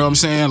routes. You know what I'm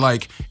saying?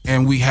 Like,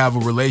 and we have a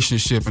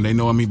relationship, and they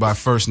know me by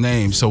first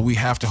name. So we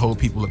have to hold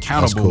people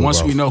accountable. Cool, Once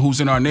bro. we know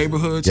who's in our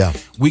neighborhoods,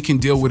 we can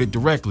deal with it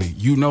directly.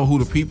 You know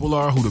who the people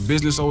are, who the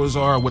business owners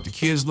are, what the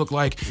kids look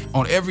like.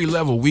 On every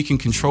level, we can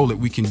control it.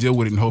 We can deal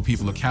with it and hold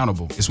people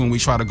accountable. It's when we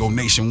try to go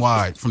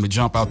nationwide from the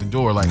jump out the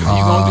door. Like, how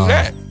you gonna do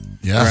that?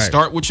 Yeah. Right.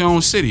 Start with your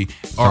own city. Are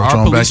with your our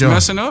own police backyard.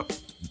 messing up?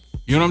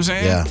 You know what I'm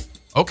saying? Yeah.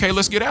 Okay,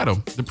 let's get at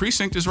them. The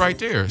precinct is right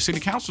there. City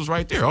council's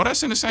right there. All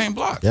that's in the same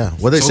block. Yeah.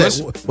 What they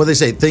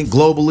say? Think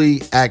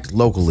globally, act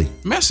locally.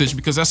 Message,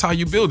 because that's how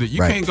you build it. You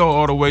Right. can't go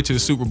all the way to the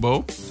Super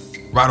Bowl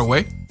right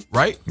away,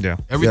 right? Yeah.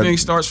 Everything Yeah.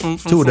 starts from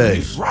 2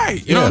 days.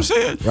 Right. You know what I'm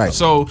saying? Right.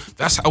 So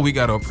that's how we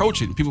got to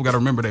approach it. People got to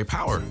remember their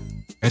power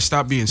and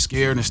stop being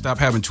scared and stop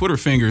having Twitter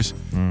fingers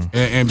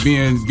and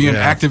being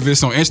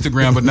activists on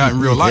Instagram but not in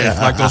real life.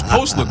 Like those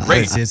posts look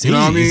great. It's you know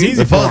what I easy. mean?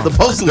 It's easy. The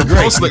posts look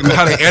great. Posts look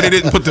how they edit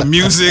it and put the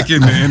music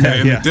and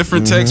Yeah.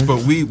 different text,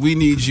 but we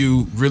need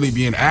you really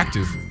being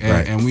active and,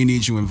 Right. and we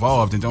need you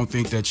involved. And don't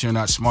think that you're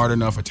not smart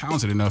enough or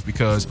talented enough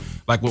because,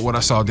 like what I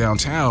saw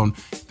downtown,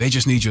 they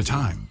just need your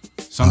time.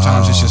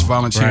 Sometimes it's just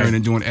volunteering right.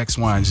 and doing X,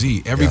 Y, and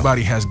Z.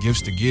 Everybody has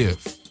gifts to give.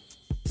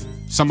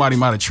 Somebody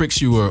might have tricked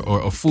you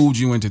or fooled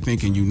you into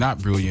thinking you're not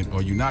brilliant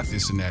or you're not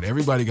this and that.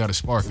 Everybody got a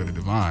spark of the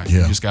divine.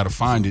 Yeah. You just got to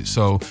find it.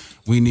 So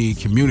we need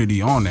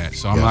community on that.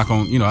 So I'm not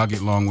going to, I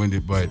get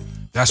long-winded, but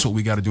that's what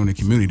we got to do in the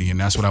community, and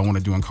that's what I want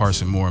to do in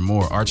Carson more and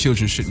more. Our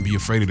children shouldn't be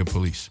afraid of the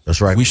police. That's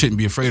right. We shouldn't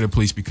be afraid of the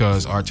police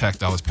because our tax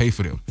dollars pay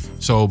for them.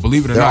 So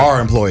believe it or There not, are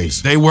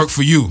employees. they work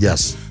for you.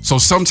 Yes. So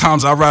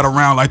sometimes I ride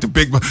around like the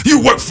big,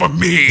 you work for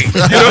me. You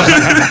know?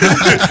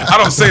 I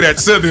don't say that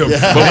to them,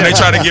 but when they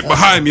try to get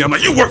behind me, I'm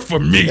like, you work for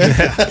me.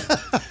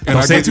 And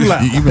Don't say it too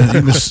loud. You've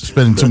been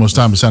spending too much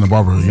time in Santa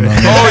Barbara. You know what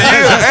I mean? Oh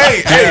yeah,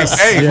 hey,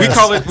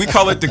 yes. we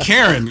call it the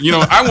Karen.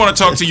 I want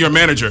to talk to your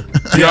manager.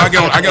 I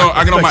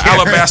get on my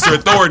alabaster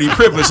authority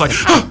privilege. Like,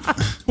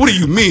 what do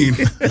you mean?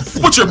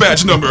 What's your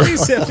badge number? He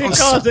said he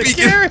calls it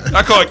Karen.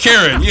 I call it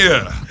Karen.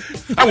 Yeah.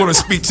 I want to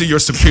speak to your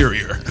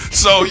superior.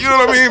 So, you know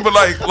what I mean? But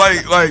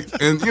like,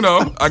 and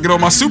I get on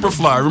my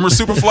Superfly. Remember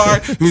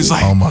Superfly? And he's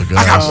like, Oh, my I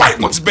got gosh. white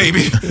ones,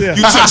 baby. You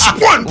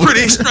touch one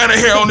pretty strand of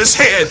hair on this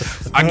head.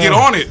 I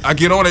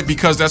get on it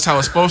because that's how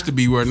it's supposed to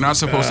be. We're not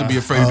supposed to be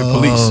afraid of the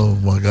police. Oh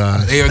my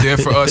gosh. They are there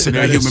for us and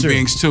they're That is human true.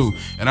 beings too.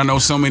 And I know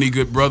so many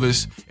good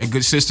brothers and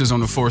good sisters on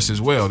the force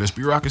as well. There's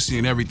bureaucracy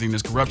and everything,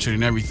 there's corruption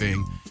and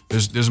everything.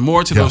 There's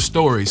more to those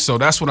stories. So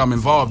that's what I'm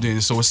involved in.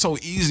 So it's so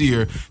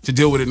easier to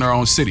deal with it in our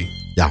own city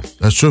Yeah.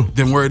 That's true.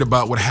 than worried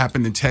about what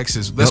happened in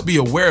Texas. Let's be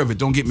aware of it.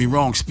 Don't get me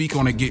wrong. Speak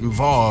on it, get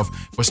involved,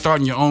 but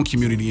start in your own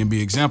community and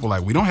be example.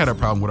 Like, we don't have that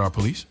problem with our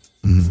police.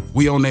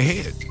 We own their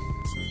head.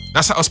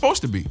 That's how it's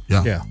supposed to be.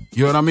 Yeah. Yeah.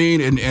 You know what I mean?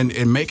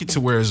 And make it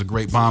to where it's a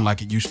great bond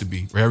like it used to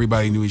be, where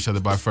everybody knew each other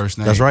by first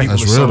name. That's right. People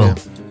That's are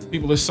real,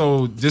 People are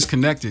so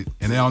disconnected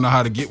and they don't know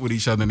how to get with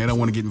each other and they don't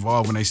want to get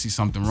involved when they see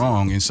something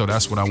wrong. And so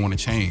that's what I want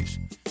to change.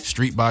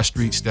 Street by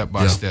street, step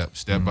by step,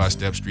 step by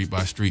step, street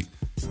by street.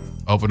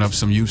 Open up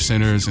some youth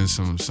centers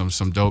and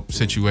some dope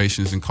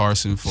situations in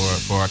Carson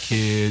for our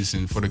kids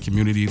and for the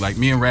community. Like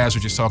me and Raz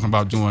were just talking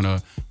about doing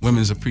a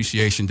Women's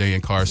Appreciation Day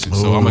in Carson.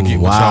 So I'm gonna get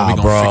with y'all. We wow,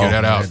 gonna bro. figure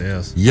that out. It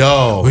is.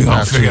 Yo, We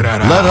gonna figure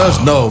that out. let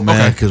us know,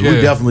 man, Okay, because yeah.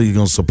 we're definitely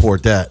gonna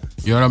support that.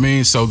 You know what I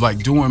mean? So like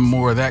doing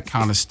more of that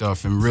kind of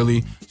stuff and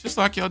really just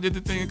like y'all did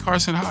the thing in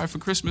Carson High for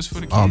Christmas for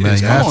the kids. Oh, man,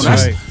 you Come have on, to.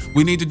 that's,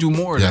 we need to do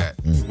more of Yeah.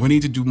 that. We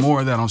need to do more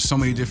of that on so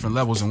many different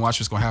levels and watch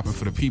what's gonna happen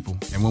for the people.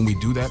 And when we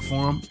do that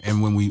for them,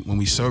 and when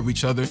we serve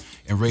each other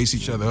and raise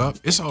each other up,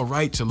 it's all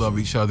right to love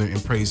each other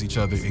and praise each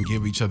other and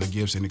give each other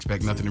gifts and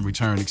expect nothing in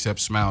return except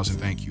smiles and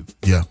thank you.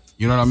 Yeah.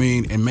 You know what I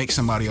mean? And make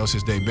somebody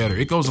else's day better.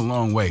 It goes a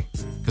long way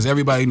because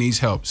everybody needs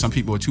help. Some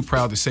people are too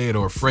proud to say it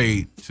or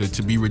afraid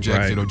to be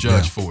rejected Right. or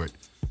judged for it.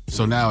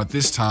 So now at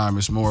this time,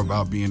 it's more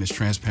about being as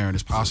transparent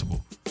as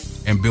possible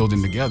and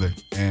building together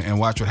and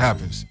watch what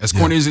happens. As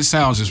corny as it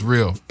sounds, it's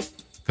real.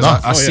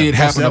 Because I see it most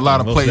happen a lot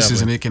of definitely, most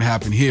places and definitely. it can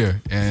happen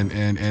here.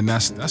 And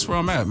that's where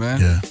I'm at,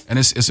 man. Yeah. And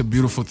it's a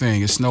beautiful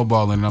thing. It's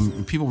snowballing.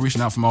 And people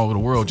reaching out from all over the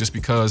world just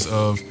because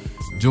of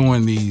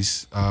doing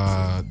these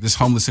this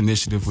homeless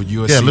initiative with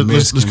USC. Yeah,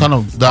 let's Misk kind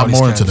and of dive all these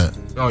more into guys.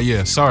 that. Oh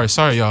yeah, sorry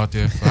y'all out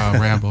there for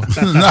ramble.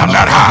 I'm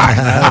not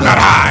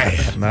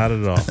high. Not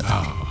at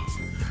all.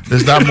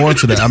 Let's dive more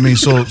into that. I mean,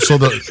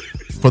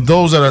 for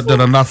those that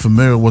are not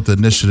familiar with the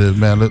initiative,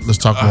 man, let's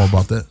talk more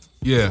about that.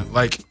 Yeah,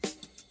 like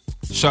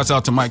shouts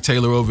out to Mike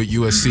Taylor over at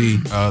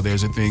USC.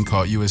 There's a thing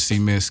called USC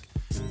Misk.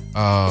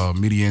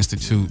 Media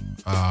Institute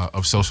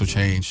of Social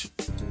Change,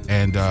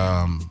 and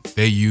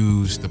they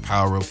use the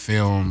power of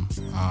film,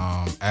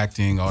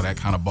 acting, all that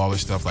kind of baller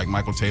stuff. Like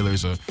Michael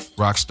Taylor's a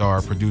rock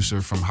star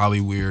producer from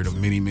Hollywood of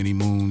many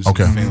moons of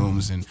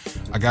films, and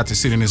I got to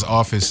sit in his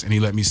office, and he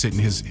let me sit in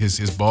his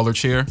baller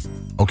chair.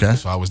 Okay.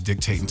 So I was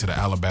dictating to the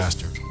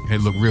Alabaster. It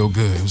looked real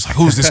good. It was like,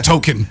 who's this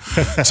token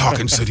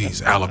talking to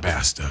these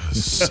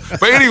Alabasters?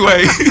 But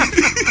anyway.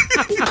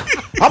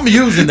 I'm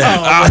using that.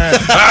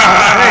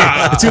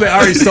 Hey, too late. I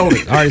already stole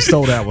it. I already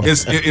stole that one.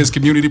 It's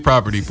community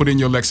property. Put in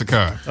your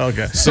lexicon.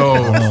 Okay.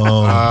 So,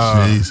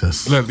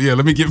 Jesus. let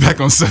me get back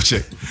on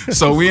subject.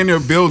 So we in there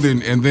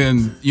building, and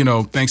then,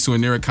 thanks to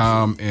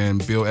Aniricom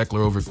and Bill Eckler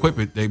over at Quip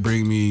It, they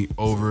bring me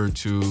over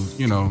to,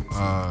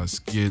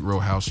 Skid Row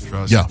House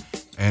Trust. Yeah.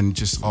 And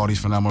just all these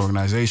phenomenal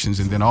organizations.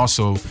 And then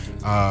also,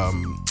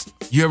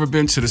 you ever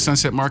been to the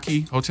Sunset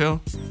Marquis Hotel?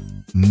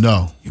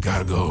 No. You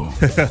gotta go.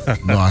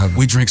 No, I haven't.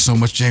 We drink so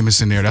much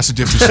Jameson there. That's a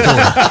different story.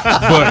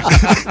 But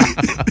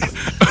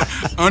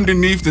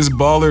underneath this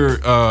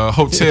baller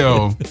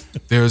hotel,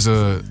 there's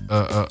a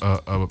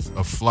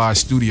fly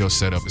studio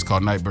set up. It's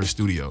called Nightbird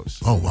Studios.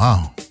 Oh,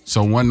 wow.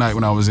 So one night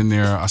when I was in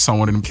there, I saw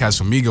one of them cats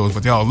from Migos,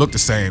 but they all looked the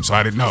same, so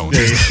I didn't know.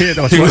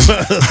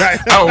 I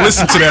don't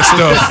listen to that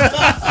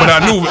stuff, but I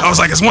knew. I was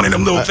like, it's one of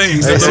them little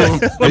things.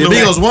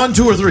 Migos 1,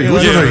 2, or 3?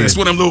 Yeah, it's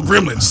one of them little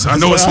gremlins. I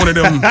know it's one of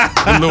them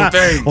little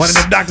things. One of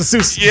them Dr.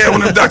 Seuss. Yeah,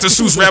 one of them Dr.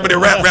 Seuss rabbit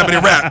rap.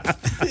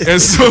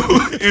 And so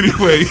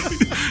anyway,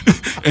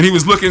 and he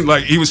was looking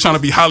like he was trying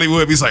to be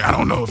Hollywood. He's like, I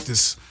don't know if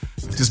this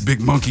big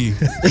monkey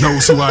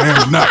knows who I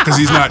am or not, because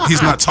he's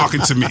not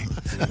talking to me.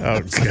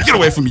 Oh, Get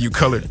away from me, you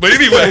colored. But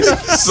anyway,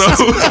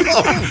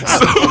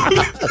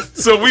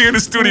 so we in the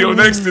studio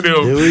next to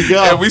them. Here we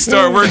go. And we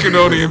start working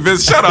on the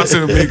invest. Shout out to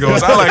the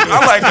Migos. I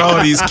like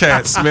all these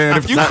cats, man.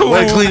 If you cool.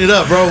 Way to clean it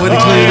up, bro. Way to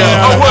clean it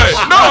up. Oh, what?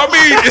 No, I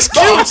mean, it's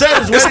cute.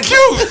 It's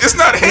cute. It's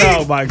not hate.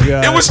 Oh, my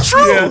God. It was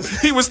true.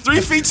 Yes. He was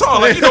 3 feet tall.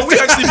 Like, we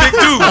actually big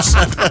dudes.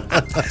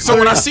 So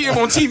when I see him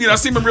on TV and I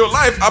see him in real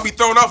life, I'll be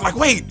thrown off like,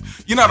 wait,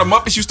 you know how the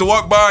Muppets used to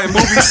walk by in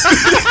movies?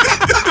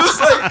 it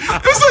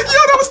was like,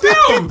 yo, that was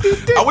them.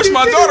 I wish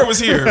my daughter was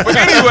here. But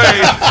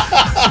anyway,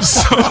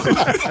 so,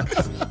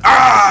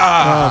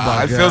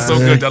 I feel so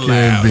good to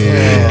laugh.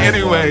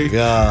 Anyway,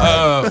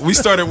 we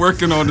started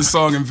working on the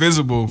song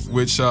Invisible,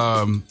 which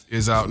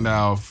is out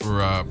now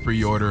for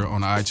pre-order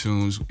on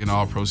iTunes, and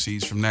all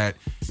proceeds from that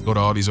go to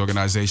all these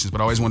organizations.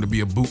 But I always wanted to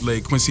be a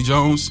bootleg Quincy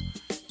Jones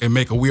and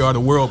make a We Are the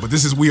World, but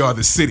this is We Are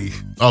the City.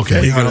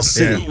 Okay. We Are the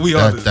City. We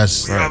are the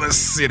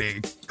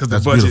city. Because the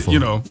budget,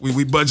 beautiful.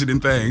 we budget in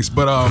things.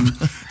 But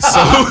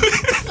so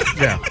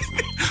Yeah.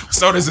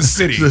 start as a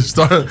city.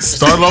 Start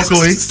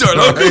locally. Start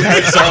locally.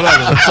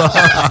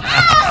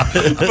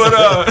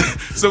 But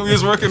so we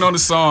was working on the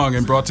song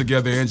and brought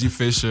together Angie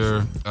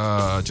Fisher,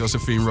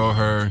 Josephine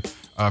Roher,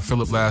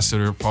 Philip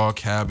Lassiter, Paul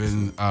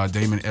Cabin,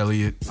 Damon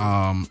Elliott,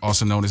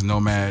 also known as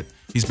Nomad.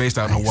 He's based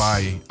out in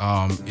Hawaii.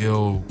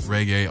 Ill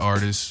reggae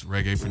artist,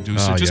 reggae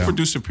producer,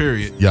 producer,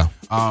 period. Yeah.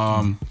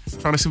 Trying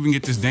to see if we can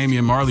get this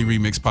Damian Marley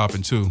remix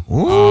popping too.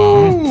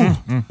 Ooh.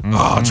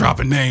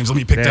 Dropping names. Let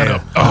me pick that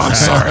up. Oh, I'm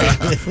sorry.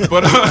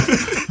 But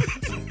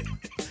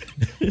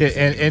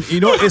and you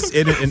know,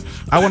 and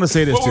I want to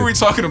say this what too. were we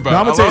talking about? No,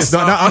 I'm gonna say this. No,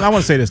 I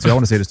want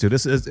to say this too.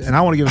 This is, and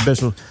I want to give a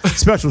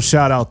special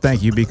shout out.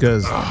 Thank you,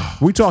 because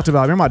we talked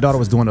about. Remember, my daughter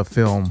was doing a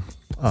film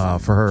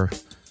for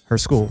her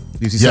school,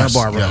 UC Santa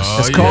Barbara. Yes.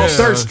 It's called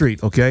 3rd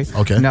Street. Okay.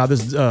 Now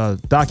this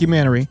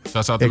documentary.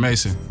 Shouts out to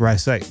Mason. Right.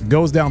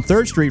 Goes down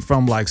 3rd Street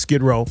from like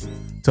Skid Row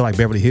to like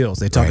Beverly Hills.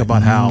 They talk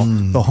about how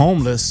the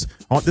homeless.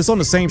 It's on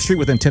the same street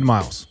within 10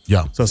 miles.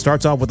 Yeah. So it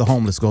starts off with the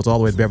homeless, goes all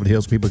the way to Beverly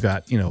Hills. People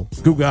got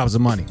goo gobs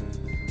of money.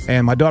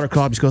 And my daughter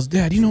called me. She goes,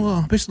 Dad, you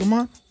know Bishop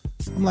Lamont?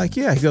 I'm like,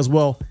 yeah. He goes,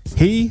 well,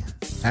 he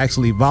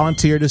actually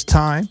volunteered his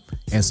time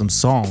and some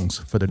songs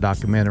for the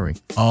documentary.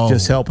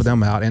 Just helping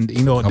them out. And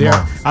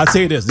I'll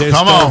say this.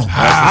 Come on.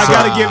 I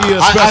got to give you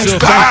a special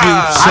thank you.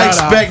 I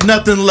expect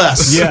nothing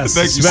less. Yes.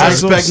 Thank you. I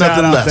expect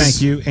nothing less.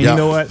 Thank you. And you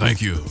know what?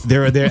 Thank you.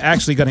 They're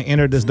actually going to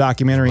enter this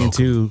documentary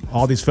into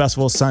all these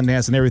festivals,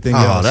 Sundance, and everything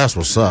else. Oh, that's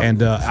what's up.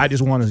 And I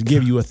just want to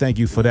give you a thank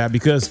you for that,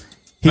 because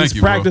he's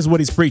you, practiced what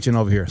he's preaching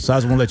over here. So I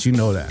just want to let you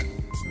know that.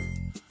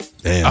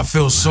 Damn. I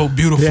feel so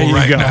beautiful There you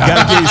right go. now.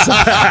 Gotta give you some.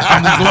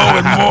 I'm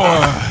glowing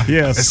more.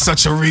 Yes. It's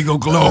such a regal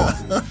glow.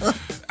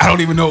 I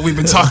don't even know what we've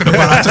been talking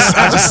about. I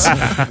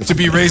just to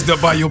be raised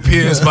up by your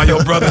peers, by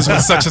your brothers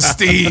with such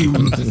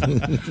esteem.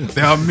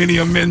 There are many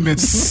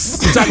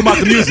amendments. We're talking about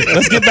the music.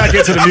 Let's get back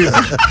into the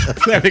music.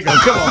 There we go.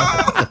 Come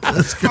on.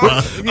 Let's get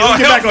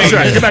back on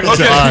track. Get back on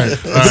track.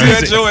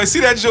 All right. See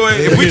that joy?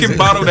 If we can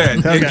bottle that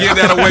and give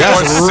that away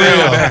or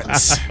sell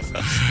that.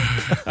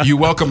 You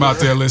welcome out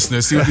there,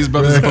 listeners. See what these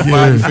brothers are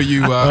providing for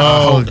you.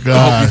 I hope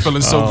you're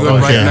feeling so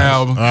good right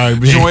now. All right,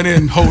 join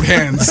in, hold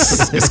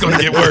hands. It's gonna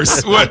get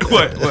worse. What?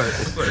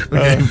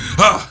 Okay.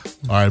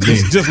 All right,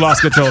 B. Just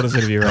lost control of this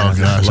interview right Oh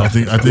now. gosh, I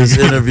think This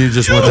interview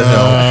just went to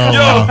hell.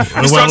 Yo,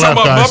 we start talking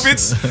about guys.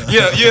 Muppets.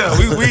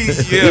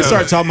 Yeah. We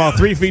start talking about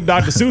 3 Feet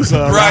Dr. Seuss.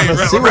 Right.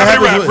 See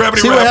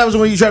what happens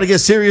when you try to get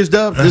serious,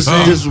 Dub? This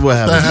is what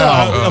happens.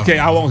 No, okay,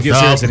 I won't get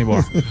serious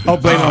anymore. Oh,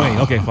 blame it on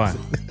me. Okay, fine.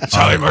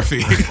 Charlie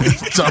Murphy.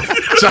 Charlie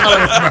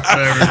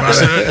Murphy,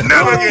 everybody.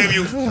 Never gave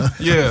you.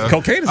 Yeah.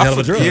 Cocaine is a hell of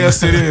a drug.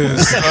 Yes, it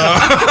is.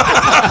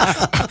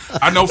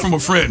 I know from a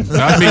friend,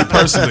 not me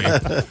personally.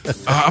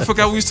 I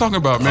forgot what we was talking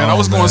about, man. I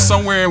was going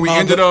somewhere and we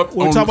ended up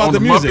we're on talking about the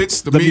the music.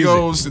 Muppets, the music.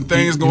 Migos, and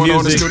things The going on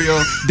in the music.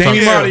 studio.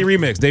 Damian Yeah. Marley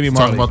remix. Damian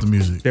Marley. Talk about the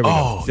music. There we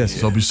go. Yes,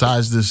 So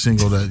besides this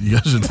single that you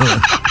guys are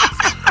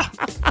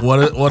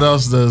doing, what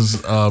else does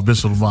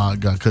Bishop Lamont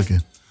got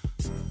cooking?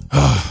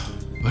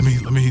 Let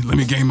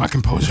me gain my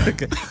composure.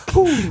 April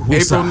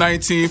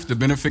 19th, the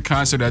benefit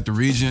concert at the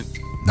Regent.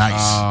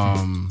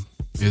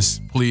 Nice.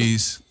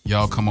 Please,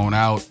 y'all come on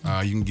out.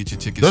 You can get your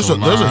tickets There's a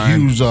online.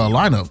 huge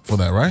lineup for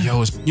that, right?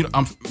 Yo,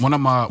 I'm one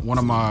of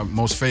my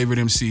most favorite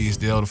MCs,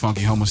 Dale the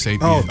Funky Homo Sapien.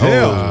 Oh,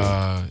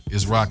 Dale.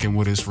 Is rocking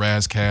with us.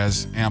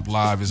 Razcast Amp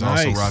Live is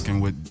also Nice.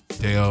 rocking with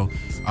Dale.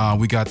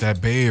 We got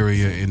that Bay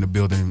Area in the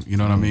building. You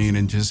know what I mean?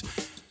 And just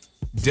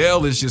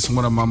Dale is just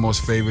one of my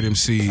most favorite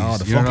MCs. Oh,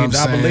 the you know what I'm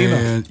Funky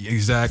saying?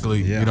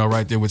 Exactly. Yeah. You know,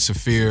 right there with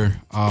Saphir,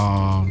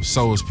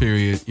 Souls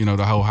Period. You know,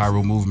 the whole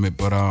Hyrule movement.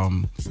 But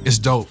it's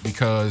dope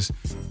because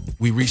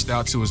we reached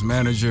out to his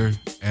manager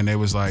and they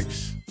was like,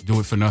 do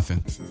it for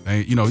nothing.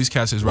 You know, these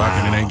cats is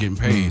rocking and ain't getting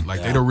paid.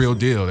 Like they the real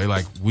deal. They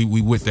like we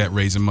with that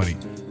raising money.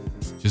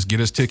 Just get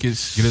us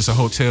tickets, get us a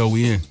hotel.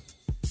 We in.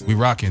 We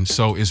rocking.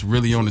 So it's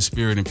really on the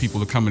spirit and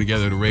people are coming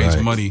together to raise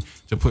money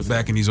to put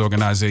back in these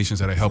organizations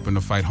that are helping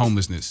to fight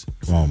homelessness.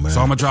 Come on, man. So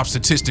I'm gonna drop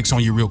statistics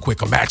on you real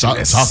quick. Imagine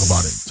this.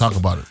 Talk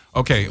about it.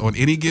 Okay, on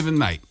any given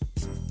night,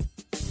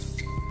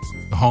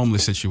 the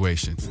homeless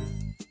situation,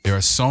 there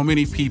are so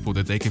many people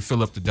that they can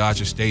fill up the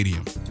Dodger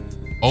Stadium.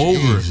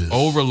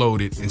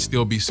 Overloaded and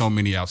still be so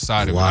many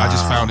outside of it. I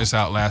just found this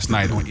out last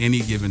night on any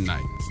given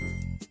night.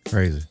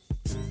 Crazy.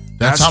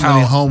 That's how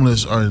many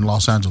homeless are in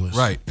Los Angeles.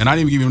 Right. And I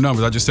didn't even give you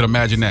numbers. I just said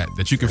imagine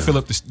that you can fill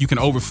up this, you can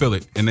overfill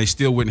it and they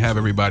still wouldn't have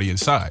everybody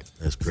inside.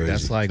 That's crazy.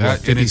 That's like That- what,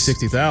 50, and it's-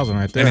 60,000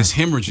 right there. And it's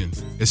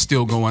hemorrhaging. It's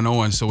still going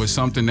on. So it's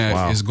something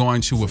that is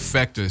going to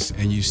affect us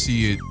and you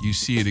see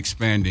it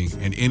expanding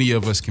and any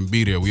of us can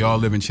be there. We all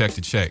live in check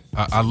to check.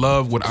 I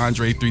love what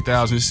Andre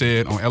 3000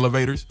 said on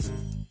elevators.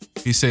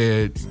 He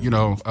said, you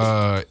know,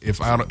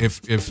 if I don't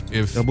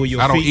move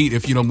your I don't feet. eat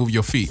if you don't move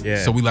your feet.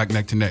 Yeah. So we like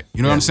neck to neck.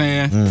 You know what I'm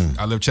saying?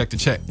 I live check to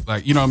check.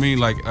 Like, you know what I mean?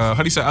 Like how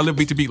do you say I live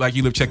beat to beat like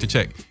you live check to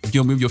check. If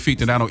you don't move your feet,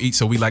 then I don't eat.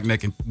 So we like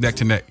neck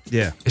to neck.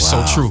 Yeah. It's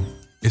so true.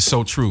 It's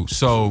so true.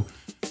 So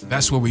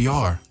that's where we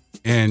are.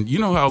 And you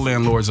know how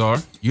landlords are.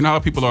 You know how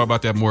people are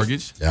about that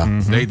mortgage.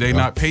 Yeah. They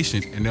not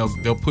patient and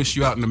they'll push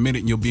you out in a minute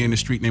and you'll be in the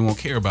street and they won't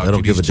care about They you.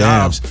 don't give These a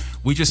damn. jobs,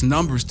 we just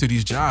numbers to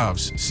these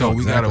jobs. So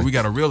we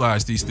gotta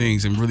realize these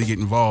things and really get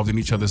involved in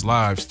each other's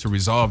lives to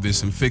resolve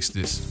this and fix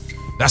this.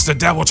 That's the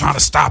devil trying to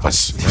stop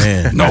us.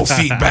 Man. No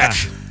feedback.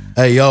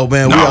 Hey, yo,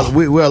 man, No.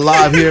 we're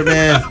live here,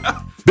 man.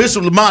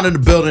 Bishop Lamont in the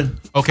building.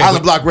 Okay,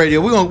 Island but- Block Radio.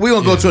 We're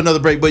gonna go to another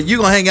break, but you're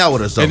gonna hang out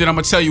with us though. And then I'm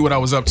gonna tell you what I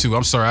was up to.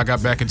 I'm sorry, I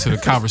got back into the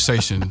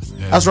conversation.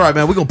 Yeah. That's right,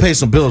 man. We're gonna pay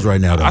some bills right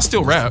now though. I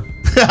still rap.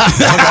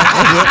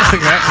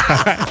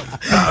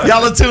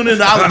 Y'all are tuned in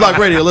to Island Block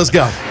Radio. Let's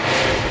go.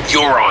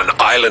 You're on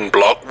Island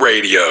Block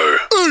Radio.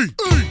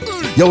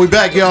 Yo, we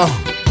back, y'all.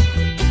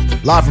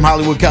 Live from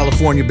Hollywood,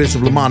 California.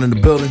 Bishop Lamont in the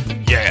building.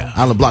 Yeah.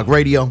 Island Block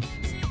Radio.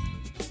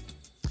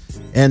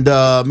 And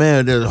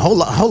man, there's a whole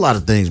lot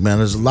of things, man.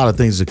 There's a lot of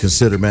things to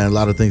consider, man. A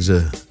lot of things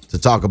to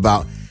talk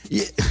about.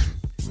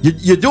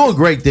 You're doing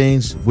great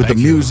things with Thank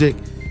the you. music.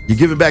 You're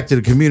giving back to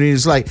the community.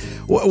 It's like,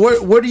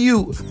 where do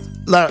you?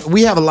 Like,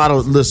 we have a lot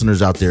of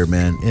listeners out there,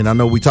 man, and I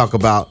know we talk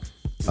about,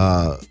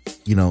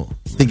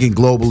 thinking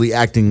globally,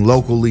 acting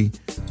locally.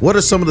 What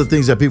are some of the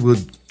things that people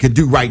can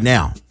do right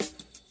now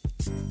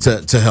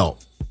to help?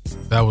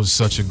 That was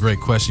such a great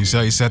question. You see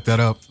how you set that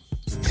up?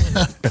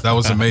 That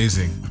was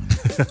amazing.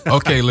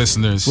 Okay,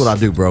 listeners. That's what I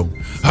do, bro.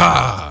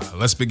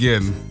 Let's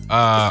begin.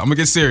 I'm gonna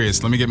get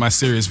serious. Let me get my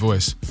serious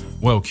voice.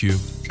 Well, Q,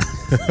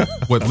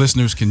 what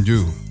listeners can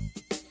do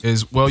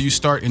is, you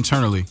start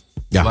internally.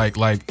 Yeah. Like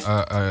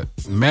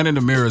Man in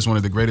the Mirror is one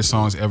of the greatest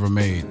songs ever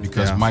made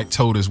because Mike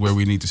told us where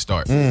we need to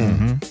start.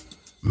 Mm-hmm.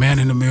 Man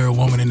in the mirror,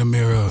 woman in the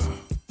mirror,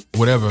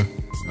 whatever.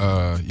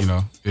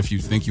 If you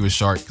think you a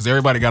shark, because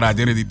everybody got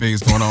identity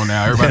things going on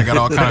now. Everybody got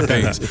all kind of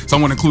things. So I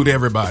want to include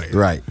everybody.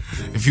 Right.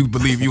 If you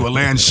believe you a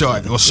land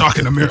shark or shark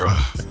in the mirror.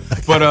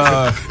 But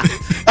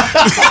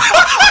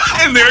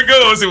and there it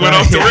goes. It went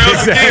off the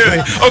rails again.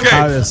 Okay.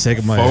 I was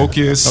taking my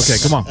Focus. Okay,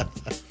 come on.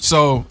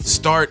 So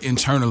start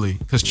internally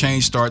because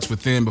change starts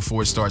within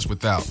before it starts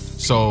without.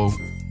 So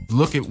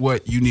look at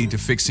what you need to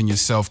fix in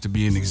yourself to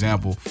be an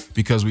example,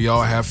 because we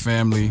all have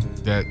family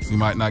that we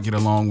might not get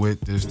along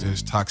with. There's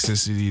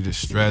toxicity, there's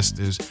stress,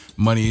 there's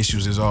money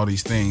issues, there's all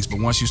these things. But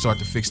once you start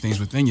to fix things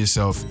within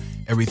yourself,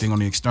 everything on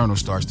the external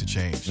starts to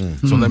change.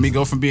 So let me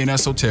go from being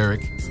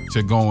esoteric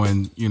to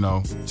going,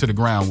 to the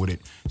ground with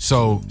it.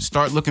 So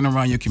start looking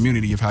around your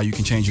community of how you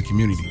can change your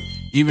community.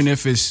 Even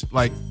if it's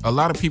like a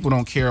lot of people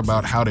don't care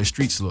about how their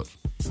streets look.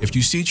 If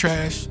you see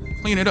trash,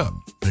 clean it up.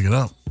 Pick it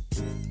up.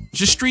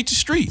 Just street to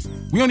street.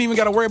 We don't even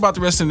got to worry about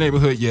the rest of the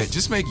neighborhood yet.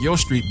 Just make your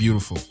street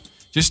beautiful.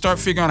 Just start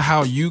figuring out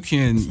how you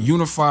can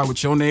unify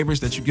with your neighbors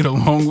that you get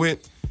along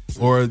with,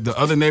 or the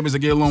other neighbors that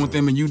get along with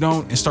them and you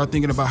don't, and start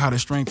thinking about how to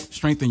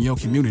strengthen your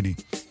community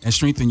and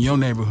strengthen your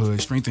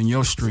neighborhood, strengthen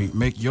your street,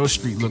 make your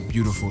street look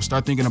beautiful.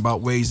 Start thinking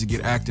about ways to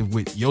get active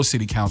with your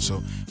city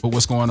council, with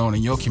what's going on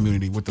in your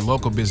community, with the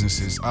local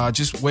businesses,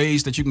 just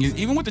ways that you can get,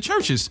 even with the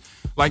churches.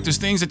 Like there's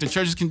things that the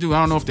churches can do. I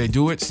don't know if they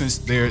do it since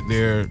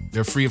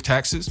they're free of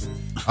taxes.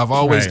 I've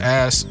always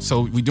asked,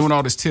 so we doing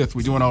all this tithe,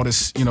 we doing all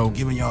this,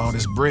 giving y'all all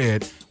this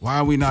bread. Why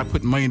are we not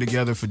putting money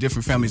together for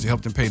different families to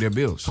help them pay their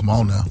bills? Come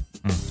on now.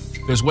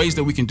 There's ways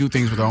that we can do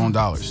things with our own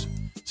dollars.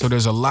 So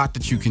there's a lot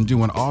that you can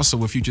do. And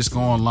also, if you just go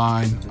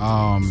online,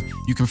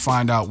 you can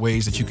find out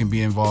ways that you can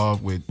be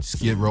involved with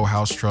Skid Row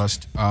House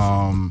Trust,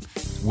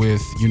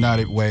 with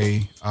United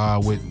Way,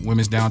 with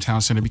Women's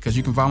Downtown Center, because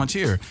you can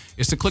volunteer.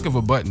 It's the click of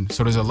a button.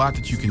 So there's a lot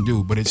that you can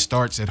do, but it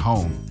starts at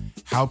home.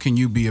 How can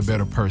you be a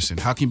better person?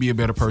 How can you be a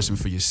better person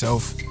for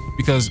yourself?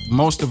 Because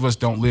most of us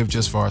don't live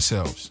just for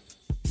ourselves.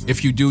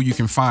 If you do, you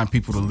can find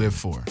people to live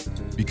for,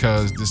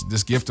 because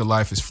this gift of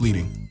life is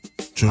fleeting.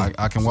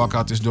 I can walk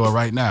out this door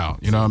right now.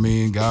 You know what I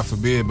mean? God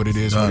forbid, but it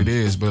is what it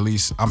is. But at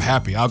least I'm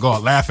happy. I'll go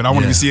out laughing. I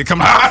want to see it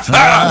come out.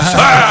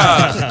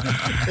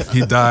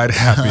 He died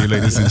happy,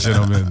 ladies and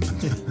gentlemen.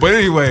 But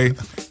anyway,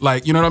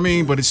 you know what I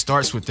mean? But it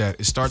starts with that.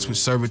 It starts with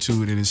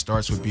servitude, and it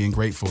starts with being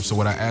grateful. So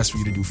what I ask for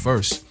you to do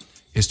first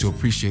is to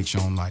appreciate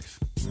your own life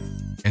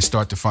and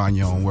start to find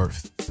your own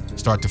worth,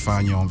 start to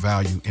find your own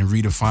value, and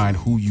redefine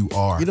who you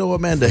are. You know what,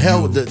 man? The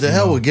hell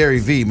with Gary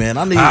V, man.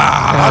 I need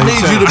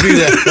you to be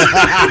that.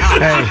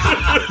 Hey,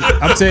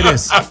 I'm saying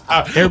this.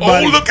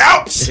 Everybody, look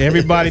out!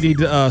 Everybody need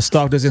to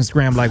stalk this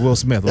Instagram like Will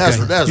Smith. Okay?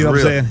 That's you know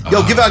real. What I'm saying?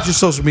 Yo, give out your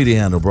social media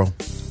handle, bro.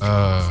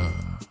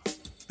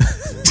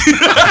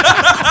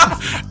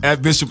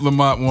 At Bishop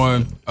Lamont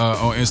 1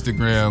 on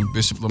Instagram,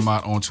 Bishop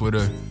Lamont on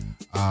Twitter.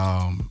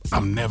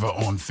 I'm never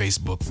on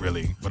Facebook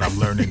really, but I'm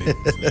learning it.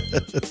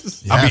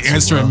 I'll be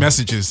answering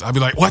messages. I'll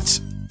be like,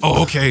 what?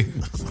 Oh, okay.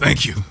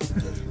 Thank you.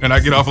 And I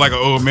get off like an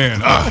old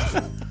man.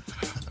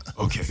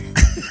 Okay.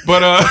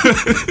 But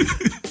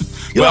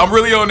but I'm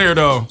really on there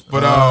though.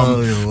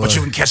 But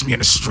you can catch me in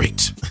the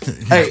street.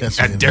 Hey,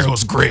 at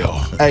Daryl's Grill.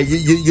 Hey,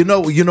 you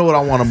know what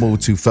I want to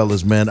move to,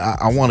 fellas, man.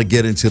 I want to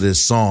get into this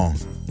song.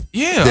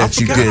 Yeah, that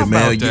you did,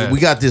 man. That. We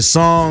got this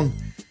song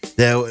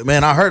that,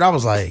 man, I heard. I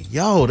was like,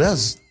 yo,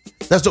 that's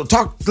dope.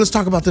 Let's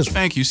talk about this one.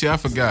 Thank you. See, I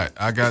forgot.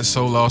 I got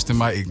so lost in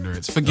my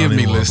ignorance. Forgive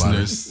me,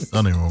 listeners.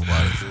 Don't even worry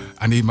about it.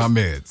 I need my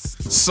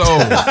meds. So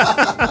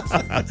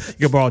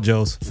you can borrow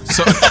Joe's.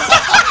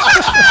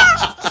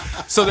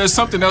 So there's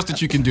something else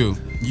that you can do.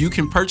 You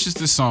can purchase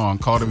this song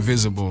called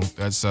Invisible.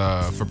 That's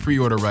for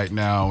pre-order right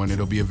now, and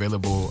it'll be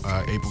available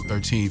April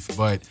 13th.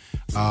 But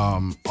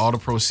all the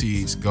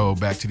proceeds go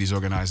back to these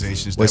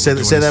organizations. Wait, say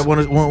that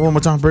one more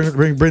time.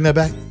 Bring that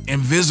back.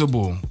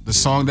 Invisible, the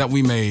song that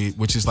we made,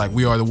 which is like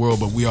we are the world,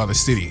 but we are the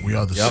city. We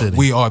are the city.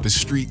 We are the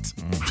street.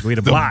 We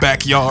the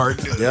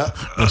backyard. Yeah.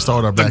 Let's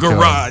start our the backyard.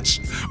 garage.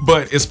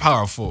 But it's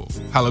powerful.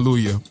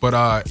 Hallelujah. But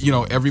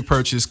every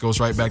purchase goes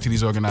right back to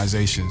these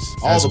organizations.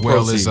 All as the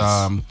well proceeds.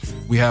 as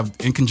we have,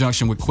 in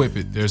conjunction with Quip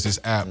It, there's this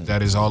app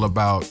that is all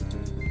about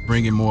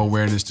bringing more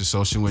awareness to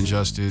social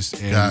injustice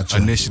and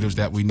initiatives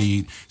that we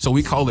need. So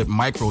we call it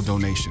micro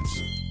donations.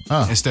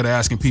 Instead of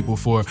asking people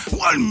for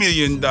 $1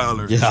 million.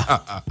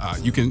 Yeah.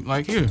 You can,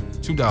 like, here,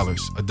 $2,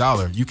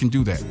 $1. You can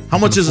do that. How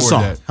much is a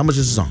song? That. How much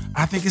is a song?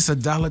 I think it's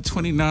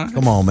 $1.29.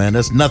 Come on, man.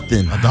 That's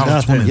nothing.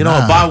 $1.29. You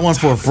know, buy one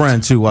for a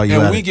friend too while you're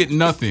and at we it. get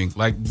nothing.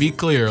 Like, be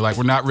clear. Like,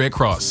 we're not Red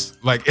Cross.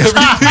 Like,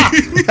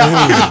 everything.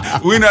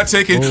 We're not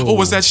taking,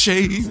 was that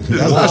shade?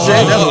 That's not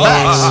shade.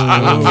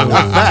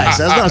 That's facts. That's facts.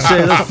 That's not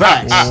shade. That's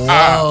facts.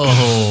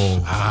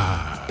 Whoa.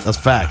 That's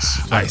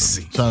facts. I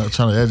see. Trying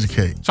to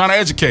educate. Trying to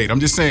educate. I'm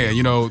just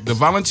saying, the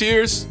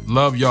volunteers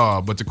love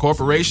y'all, but the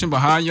corporation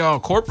behind y'all,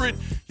 corporate,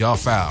 y'all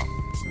foul.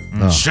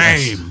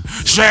 Shame.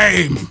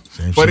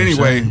 But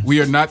anyway, we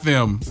are not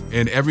them.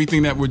 And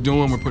everything that we're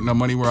doing, we're putting our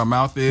money where our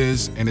mouth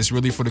is, and it's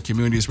really for the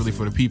community, it's really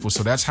for the people.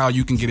 So that's how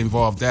you can get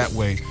involved that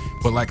way.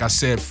 But like I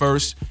said,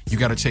 first, you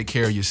got to take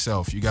care of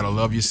yourself. You got to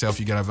love yourself.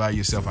 You got to value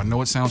yourself. I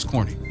know it sounds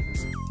corny,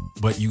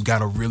 but you got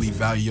to really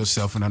value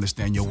yourself and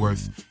understand your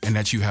worth, and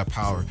that you have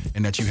power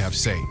and that you have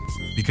say,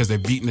 because they're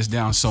beating us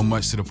down so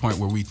much to the point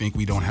where we think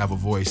we don't have a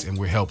voice and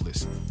we're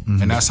helpless.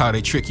 And that's how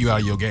they trick you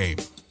out of your game.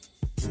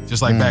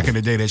 Just like back in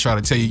the day, they try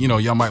to tell you,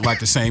 y'all might like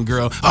the same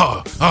girl.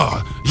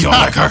 You don't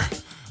like her.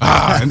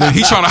 And then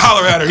he's trying to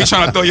holler at her. He's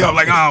trying to throw you up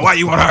like, why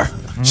you want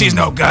her? She's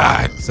no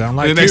god. Sound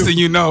like the next Q. thing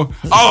you know,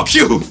 oh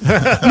Q,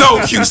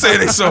 no Q, say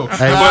they so.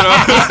 Hey, But,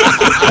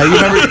 hey,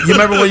 you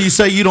remember when you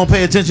say you don't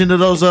pay attention to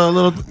those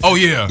little? oh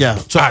yeah, Yeah,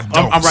 so I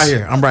don't. I'm right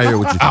here. I'm right here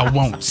with you. I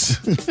won't.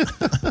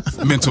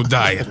 Mental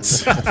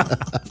diet.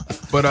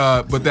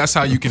 But that's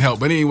how you can help.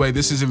 But anyway,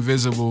 this is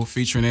Invisible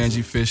featuring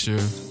Angie Fisher,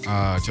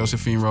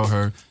 Josephine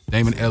Roher,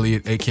 Damon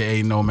Elliott,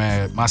 aka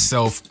Nomad,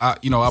 myself. I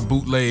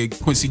bootleg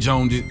Quincy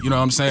Jones it. You know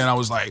what I'm saying? I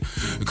was like,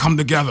 come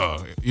together.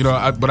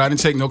 But I didn't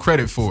take no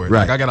credit for it.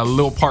 Right. Like I got a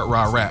little part where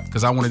I rap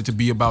because I wanted it to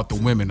be about the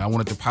women. I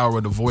wanted the power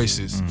of the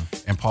voices.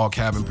 And Paul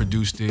Cabin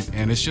produced it,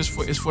 and it's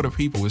for the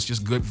people. It's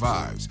just good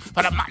vibes.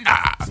 But I'm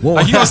not.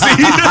 Like, you know, see,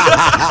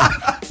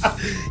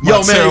 Yo,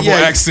 my man, terrible yeah.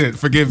 accent.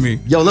 Forgive me.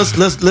 Yo, let's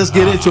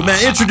get into it,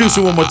 man. Introduce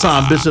it one more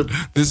time, Bishop.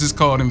 This is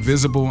called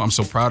Invisible. I'm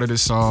so proud of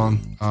this song.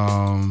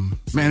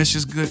 Man, it's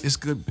just good. It's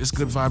good. It's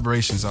good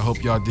vibrations. I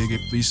hope y'all dig it.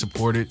 Please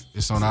support it.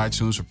 It's on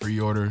iTunes for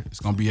pre-order. It's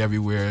gonna be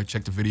everywhere.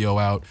 Check the video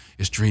out.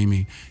 It's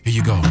dreamy. Here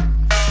you go.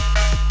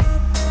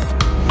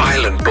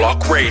 Island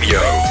Block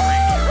Radio.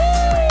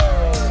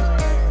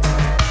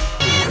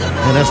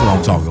 Man, that's what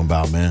I'm talking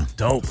about, man.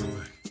 Dope.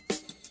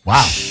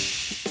 Wow.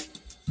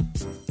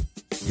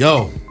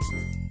 Yo.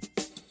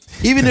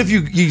 Even if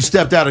you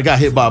stepped out and got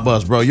hit by a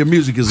bus, bro, your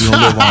music is gonna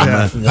live on,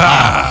 man.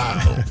 Wow.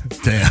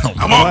 Damn.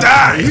 I'm gonna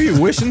die. Are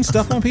you wishing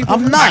stuff on people?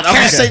 I'm not. I'm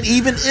just saying,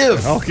 even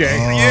if. Okay.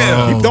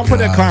 Yeah. Don't put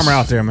that karma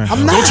out there, man.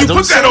 I'm not. Don't you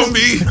put that on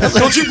me.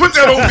 Don't you put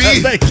that on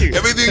me. Thank you.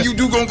 Everything you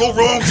do gonna go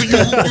wrong, so you do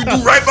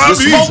right by You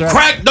me. smoke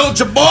crack, don't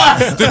you, boy?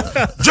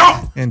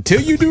 Jump.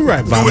 Until you do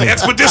right by Do it me.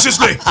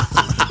 expeditiously.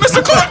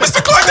 Mr.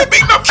 Clark, they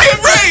beating up Kid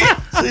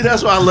Ray. See,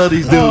 that's why I love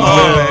these dudes,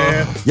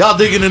 man. Y'all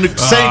digging in the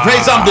same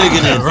craze I'm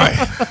digging in. Right.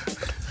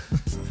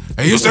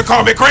 They used to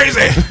call me crazy.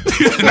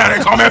 Now they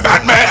call me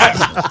Batman.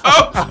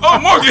 Oh,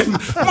 Morgan,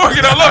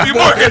 I love you,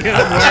 Morgan.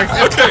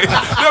 Okay,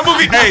 that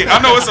movie. Hey, I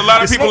know it's a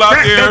lot of people out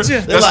there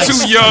that's like,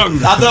 too young,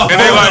 I know, and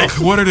they're I like,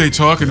 "What are they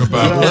talking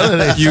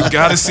about?" You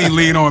gotta see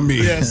Lean on Me.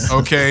 Yes.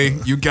 Okay,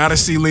 you gotta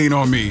see Lean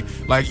on Me.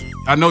 Like,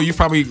 I know you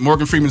probably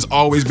Morgan Freeman's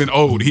always been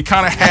old. He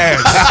kind of has.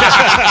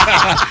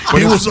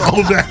 He was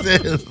old back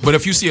then. But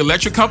if you see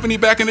Electric Company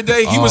back in the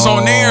day, he was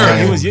on there.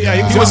 He was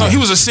He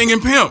was a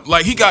singing pimp.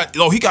 Like he got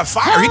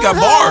fire. He got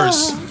bars.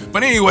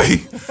 But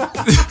anyway,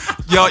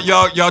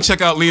 y'all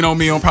check out Lean on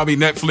Me on probably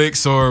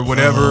Netflix or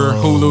whatever,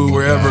 Hulu,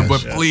 wherever.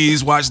 gosh. But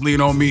please watch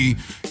Lean on Me.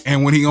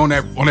 And when he on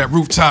that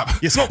rooftop,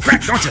 You smoke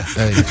crack, don't you?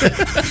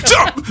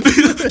 jump,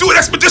 do it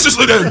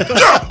expeditiously then,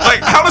 jump.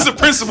 Like how does a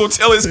principal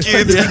tell his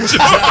kids to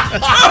jump?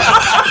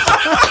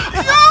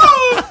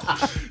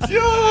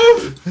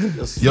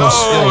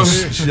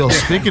 Yo,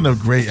 speaking of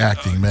great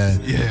acting, man,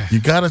 Yeah. you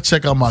gotta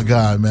check out my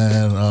guy,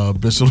 man,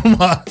 Bishop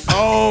Lamont.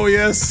 Oh,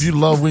 yes. If you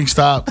love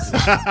Wingstop,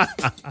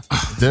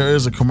 there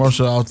is a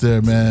commercial out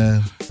there,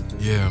 man.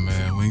 Yeah,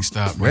 man,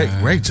 Wingstop,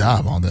 man. Great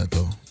job on that,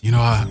 though. You know,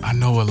 I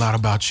know a lot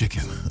about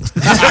chicken.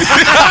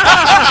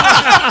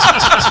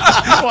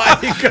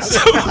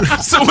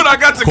 So when I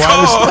got the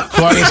call,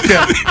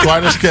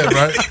 Quiet as kept,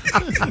 right?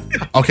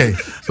 Okay,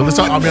 so let's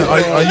talk. I mean,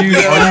 are you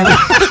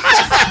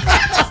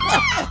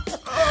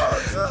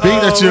being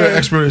that you're an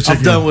expert in chicken?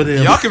 I'm done with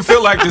him. y'all can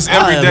feel like this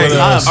every I am, day. but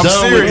I'm I'm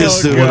done with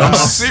this serious. dude. I'm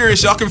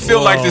serious. Y'all can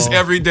feel like this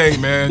every day,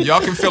 man.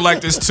 Y'all can feel like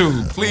this too.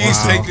 Please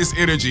take this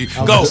energy.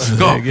 Go.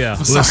 Yeah.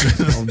 I'm sorry.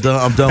 I'm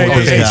done with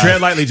this Hey, guy.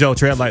 tread lightly, Joe.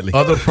 Tread lightly.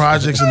 Other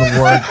projects in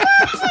the work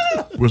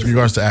with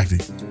regards to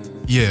acting.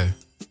 Yeah.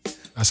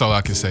 That's all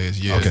I can say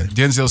is yeah. Okay.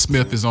 Denzel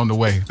Smith is on the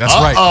way. That's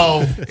right.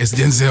 It's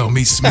Denzel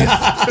meets Smith.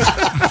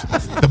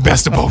 The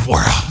best of both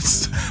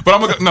worlds. But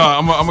I'm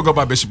gonna go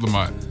by Bishop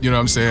Lamont. You know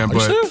what I'm saying? you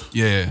sure?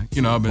 Yeah,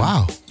 you know I've been.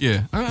 Wow.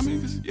 Yeah, I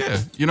mean, yeah,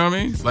 you know what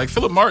I mean? Like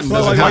Philip Martin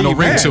Well, doesn't like, have why no you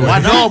ring mad? to it. I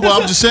know, but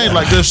I'm just saying,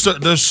 like,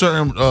 there's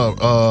certain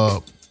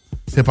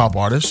hip hop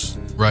artists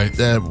Right.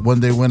 that when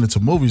they went into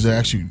movies, they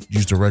actually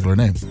used their regular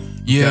name.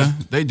 Yeah,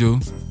 they do.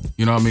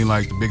 You know what I mean?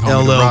 Like the big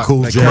homie, LL The Rock.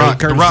 Cool Like, J. The Rock,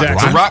 Curtis The Rock,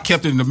 Jackson. The Rock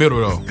kept it in the middle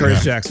though.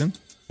 Curtis Jackson.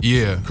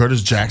 Yeah,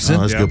 Curtis Jackson.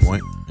 Oh, that's a good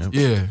point. Yep.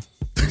 yeah.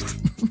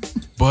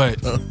 But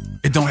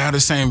it don't have the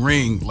same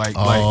ring like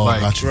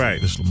got you.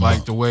 Right. Bishop Lamont.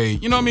 like the way,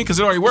 you know what I mean? Because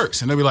it already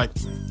works. And they'll be like,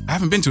 I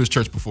haven't been to his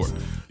church before.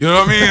 You know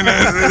what I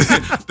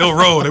mean? They'll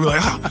roll. They'll be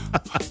like,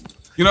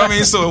 you know what I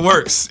mean? So it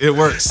works. It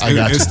works. I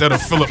got you. Instead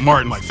of Philip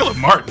Martin. Like, Philip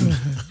Martin?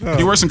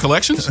 He works in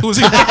collections? Who is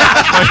he?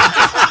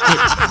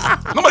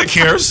 Nobody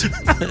cares.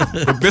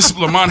 But Bishop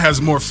Lamont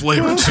has more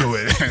flavor to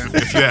it,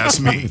 if you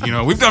ask me. You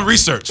know, we've done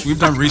research,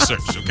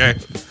 okay?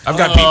 I've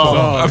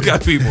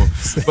got people.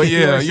 But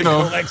yeah, you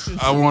know,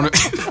 I want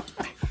to...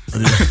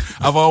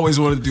 I've always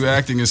wanted to do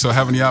acting, and so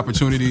having the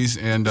opportunities,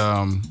 and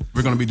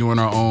we're going to be doing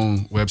our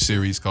own web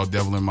series called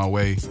Devil in My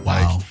Way.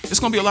 Wow. Like, it's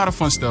going to be a lot of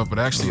fun stuff, but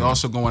actually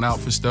also going out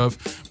for stuff.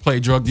 Play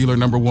drug dealer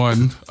number 1.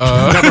 Number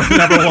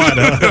one.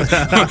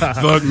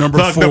 Thug number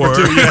Thug 4. number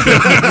 2, yeah.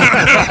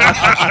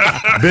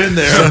 Been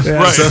there.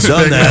 Right.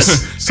 Done that.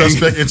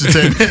 Suspect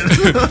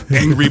Entertainment.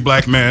 Angry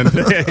black man,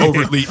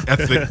 overtly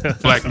ethnic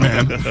black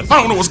man. I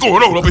don't know what's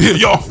going on over here,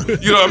 y'all.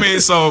 You know what I mean?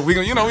 So we're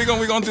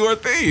gonna do our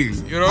thing.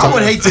 You know, I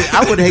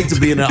would hate to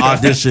be in an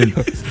audition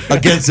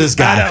against this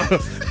guy.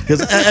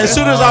 Because as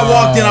soon as I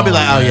walked in, I'll be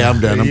like, oh yeah, I'm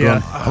done.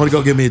 I'm gonna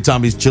go get me a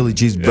Tommy's chili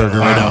cheeseburger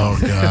right now. Oh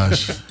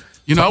gosh.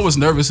 You know, I was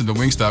nervous in the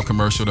Wingstop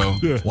commercial though.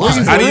 Why?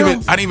 I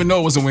didn't even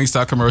know it was a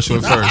Wingstop commercial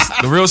at first.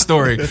 The real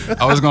story,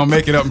 I was gonna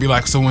make it up and be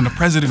like, so when the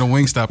president of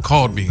Wingstop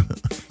called me,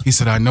 he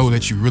said, I know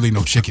that you really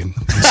know chicken. So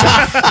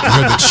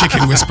you're the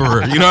chicken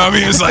whisperer. You know what I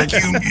mean? It's like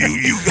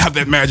you have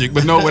that magic.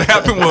 But no, what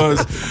happened was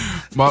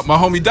my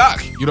homie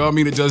Doc, you know what I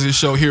mean, that does his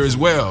show here as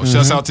well.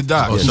 Shouts out to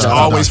Doc. He's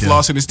always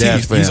flossing his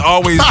teeth. He's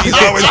always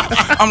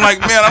I'm like,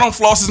 man, I don't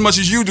floss as much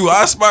as you do.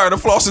 I aspire to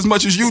floss as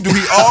much as you do.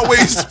 He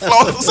always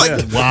floss.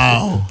 Like,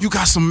 Wow. you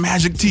got some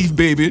magic teeth,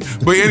 baby.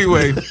 But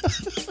anyway,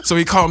 so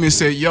he called me and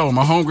said, yo,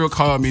 my homegirl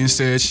called me and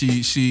said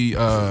she's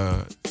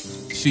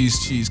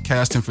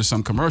casting for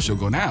some commercial.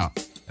 Go now.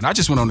 And I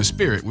just went on the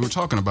spirit. We were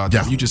talking about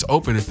that. Yeah. You just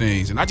open the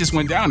things. And I just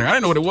went down there. I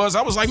didn't know what it was.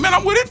 I was like, man,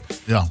 I'm with it.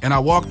 Yeah. And I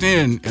walked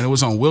in, and it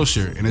was on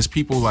Wilshire. And there's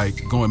people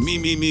like going, me,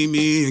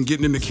 and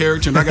getting into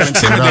character. And I got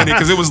intimidated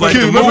because it was like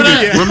the remember movie.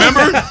 that?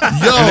 Remember?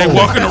 Yo. And they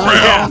walking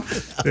around.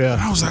 Yeah.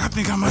 And I was like, I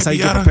think I might That's how be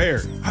you get out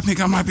prepared. I think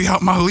I might be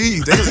out my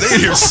league. They in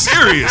here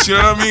serious. You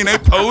know what I mean? They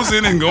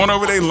posing and going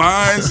over their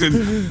lines. And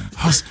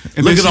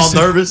Looking all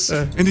nervous.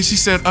 And then she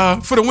said,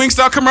 for the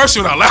Wingstop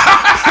commercial. And I laughed.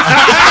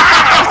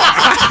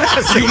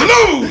 You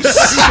lose.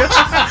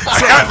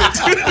 I have it.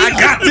 I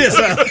got this.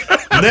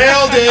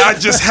 Nailed it. I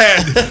just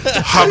had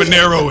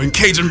habanero and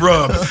Cajun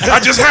rub. I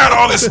just had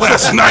all this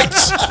last night.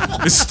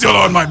 It's still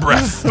on my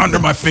breath, under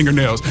my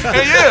fingernails. And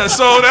yeah,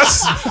 so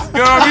that's, you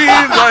know what I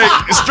mean?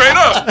 Like, it's straight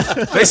up.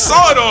 They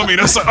saw it on me.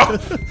 That's like, oh,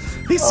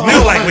 He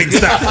smelled like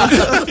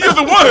Wingstop. you're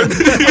the one.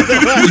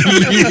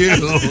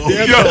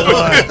 Yo.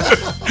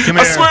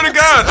 I swear to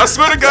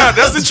God,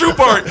 that's the true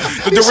part.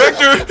 The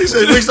director. He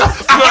said, I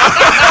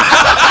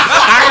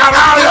got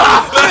all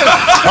y'all.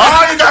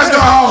 All you guys go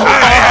home. I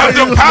have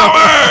the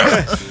power.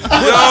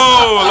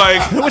 Yo,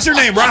 like, What's your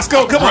name,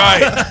 Roscoe? Come on.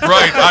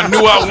 right. I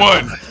knew I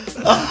won.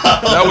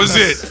 That was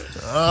it.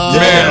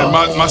 Man,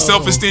 my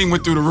self-esteem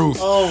went through the roof.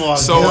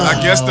 So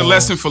I guess the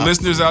lesson for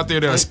listeners out there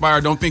that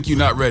aspire, don't think you're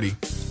not ready.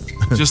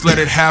 Just let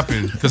it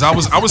happen. Because I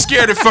was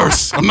scared at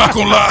first. I'm not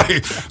gonna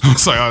lie. I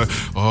was like,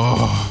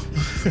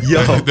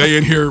 they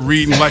in here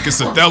reading like it's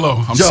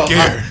Othello. I'm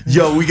scared.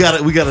 We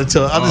gotta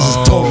tell. This is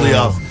totally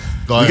off.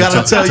 Go We ahead,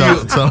 gotta tell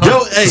you. tell-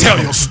 Hey, Tell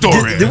your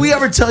story. Did we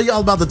ever tell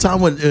y'all about the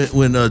time when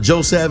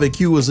Joe Sav and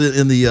Q was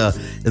in the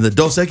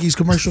Dos Equis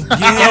commercial?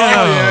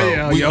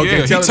 Yeah. We-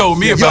 Okay, he tell told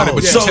me about it,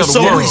 but you tell the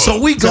world.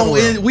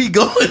 we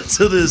go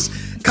into this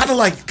kind of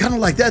like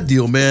that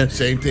deal, man.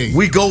 Same thing.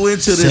 We go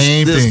into this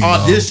Same thing,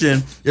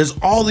 audition. There's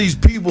all these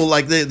people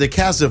like they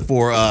cast it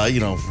for for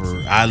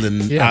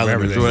Islanders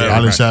or whatever.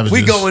 Island Savages.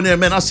 We go in there,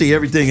 man. I see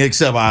everything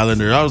except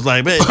Islander. I was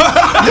like, man,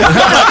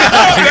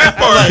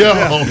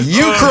 Yo.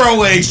 you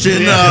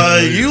Croatian.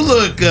 You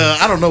look.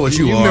 I don't know what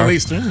you are. Middle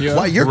Eastern. Yeah.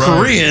 Why you're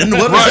Korean?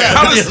 What is Right.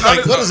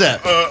 that? What is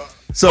that?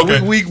 So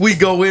okay. we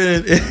go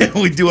in and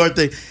we do our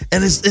thing,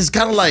 and it's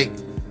kind of like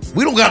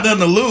we don't got nothing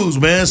to lose,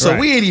 man. So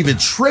we ain't even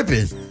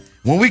tripping.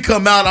 When we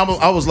come out,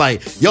 I was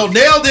like, "Yo,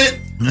 nailed it!"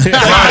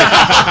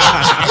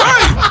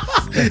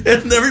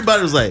 And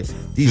everybody was like,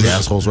 "These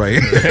assholes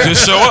right here."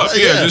 Just show up.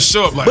 Yeah, just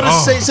show up. Like, But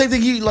it's the same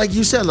thing.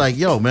 You said, like,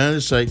 "Yo, man,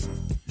 it's like."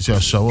 You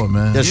gotta show up,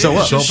 man. Yeah, show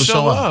up. Show up and Just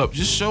show up.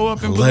 Just show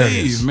up and Hilarious.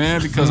 believe,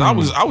 man. Because I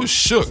was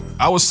shook.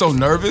 I was so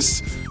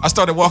nervous. I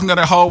started walking down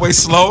that hallway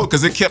slow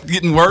because it kept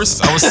getting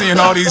worse. I was seeing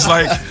all these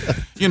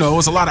it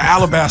was a lot of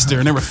alabaster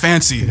and they were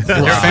fancy.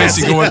 They were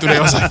fancy going through there.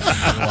 I was like,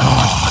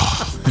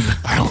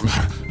 I don't.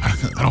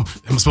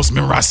 I'm supposed to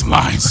memorize some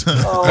lines.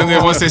 And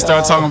then once they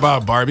started talking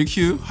about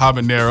barbecue,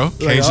 habanero,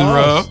 Cajun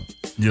rub,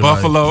 You're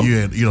buffalo. like,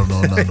 you don't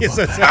know nothing about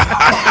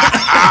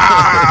that.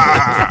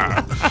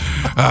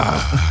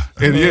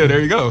 And yeah, there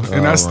you go.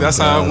 And that's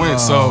how it went.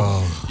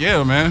 So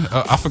yeah, man.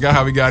 I forgot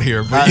how we got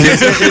here, but It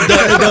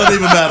doesn't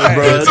even matter,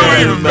 bro. it don't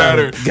even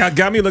matter.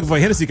 Got me looking for a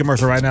Hennessy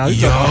commercial right now.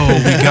 Yo,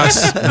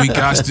 we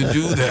got to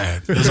do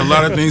that. There's a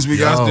lot of things we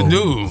got to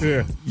do.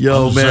 Yeah.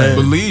 Yo, man.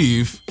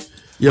 Believe.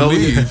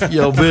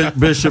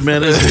 Bishop,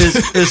 man,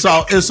 it's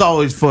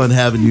always fun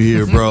having you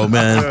here, bro,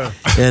 man.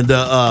 And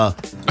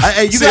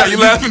you See how you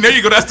laughing? There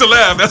you go. That's the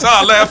laugh. That's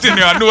how I laughed in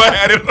there. I knew I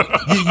had it.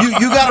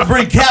 you got to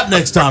bring Cap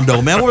next time,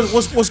 though, man.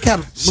 What's Cap?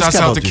 Shouts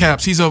out to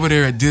Caps. He's over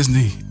there at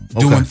Disney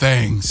doing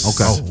things.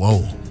 Okay. Oh,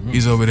 whoa.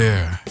 He's over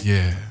there.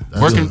 Yeah.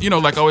 Working,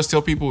 like I always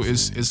tell people,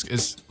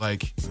 it's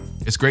like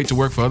it's great to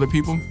work for other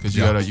people because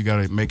you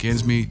gotta make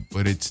ends meet,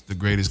 but it's the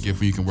greatest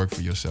gift when you can work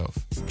for yourself.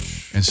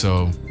 And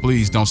so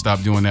please don't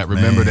stop doing that.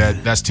 Remember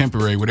that's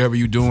temporary. Whatever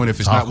you're doing, if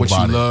it's not what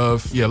you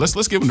love,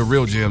 let's give them the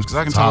real gems because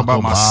I can talk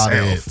about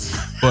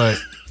myself. But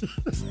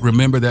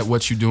remember that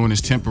what you're doing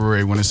is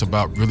temporary when it's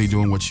about really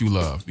doing what you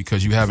love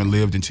because you haven't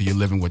lived until you're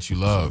living what you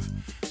love.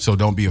 So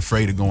don't be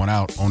afraid of going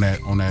out on that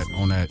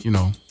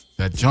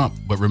that jump.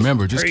 But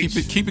remember, just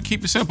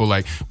keep it simple.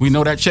 Like we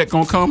know that check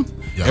gonna come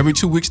every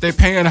 2 weeks. They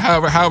paying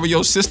however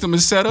your system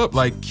is set up.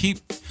 Like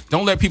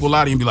don't let people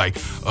lie to you and be like,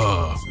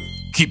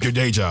 keep your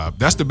day job.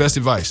 That's the best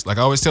advice. Like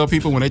I always tell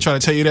people when they try to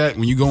tell you that,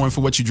 when you go in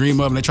for what you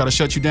dream of and they try to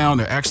shut you down,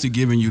 they're actually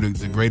giving you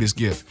the greatest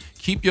gift.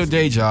 Keep your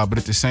day job, but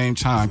at the same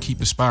time, keep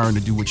aspiring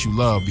to do what you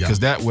love, because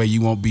that way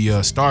you won't be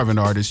a starving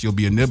artist, you'll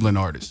be a nibbling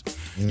artist.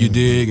 You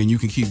dig, and you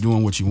can keep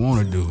doing what you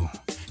want to do.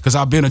 Because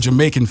I've been a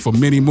Jamaican for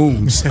many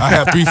moons. I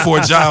have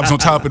 3-4 jobs on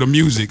top of the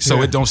music,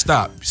 so it don't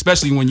stop,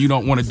 especially when you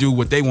don't want to do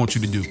what they want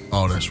you to do.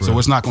 Oh, that's right. So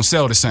it's not going to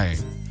sell the same.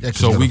 Yeah, 'cause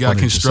so you we gotta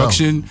got fund it yourself.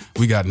 construction,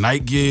 we got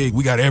night gig,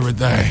 we got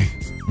everything.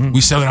 We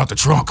sell it out the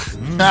trunk.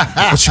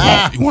 What you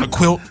want? You want a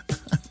quilt?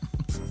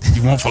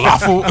 You want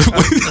falafel?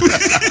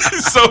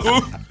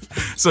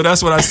 So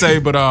that's what I say.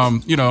 But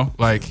you know,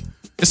 like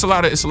it's a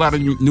lot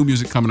of new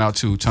music coming out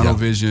too. Tunnel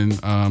Vision,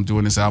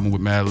 doing this album with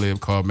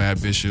Madlib called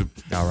Mad Bishop.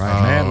 All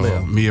right,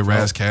 Madlib. Me and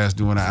Razcast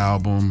doing an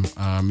album.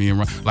 Me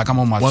and like I'm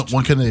on my.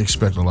 When can they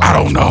expect a lot? I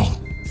don't know.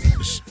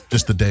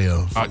 Just the day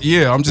of.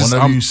 Yeah, I'm just.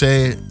 Whenever you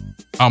say it.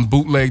 I'm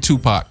bootleg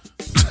Tupac.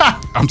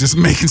 I'm just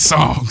making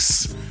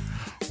songs.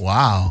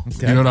 Wow.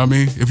 Okay. You know what I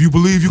mean? If you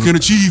believe you can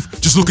achieve,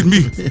 just look at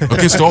me.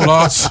 Against all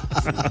odds.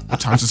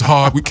 Sometimes it's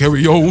hard, we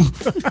carry on.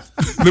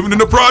 Living in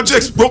the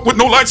projects, broke with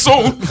no lights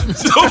on.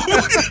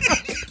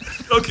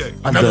 Okay.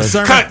 Another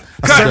sermon. Cut.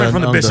 Sermon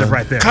from the bishop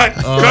right there. Cut.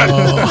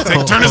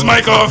 Turn his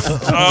mic off.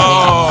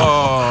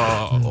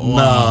 Oh.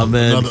 Nah,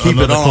 man. Keep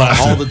it on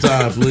classic. all the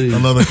time, please.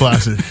 Another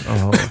classic.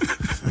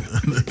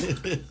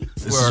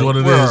 This is what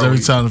it is every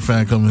time the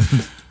fan comes in.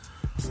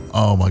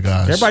 Oh my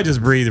gosh. Everybody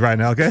just breathe right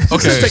now, okay? Okay.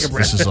 Just take a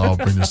breath. This is all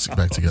bring this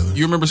back together.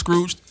 You remember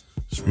Scrooge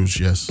Scrooge,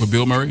 yes. with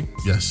Bill Murray?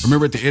 Yes.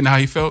 Remember at the end how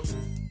he felt?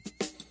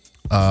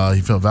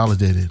 He felt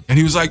validated. And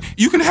he was like,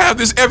 you can have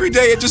this every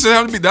day. It just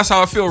happened to me. That's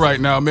how I feel right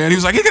now, man. He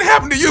was like, it can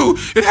happen to you.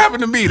 It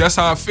happened to me. That's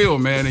how I feel,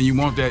 man. And you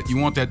want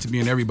that to be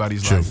in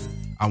everybody's True. life.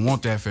 I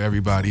want that for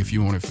everybody if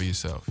you want it for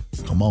yourself.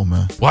 Come on,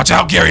 man. Watch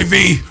out, Gary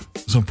V.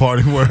 Some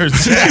party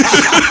words. There's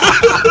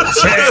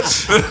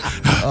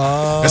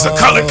a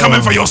color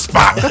coming for your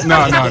spot. No.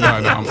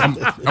 I'm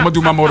going to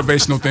do my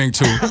motivational thing,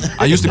 too.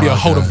 I used to be a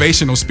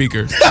motivational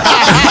speaker.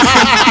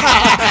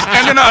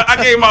 And then I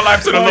gave my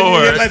life to the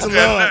Lord. And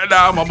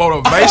now I'm a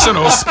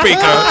motivational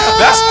speaker.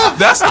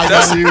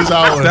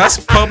 That's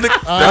public.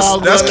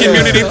 That's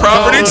community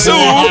property,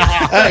 too.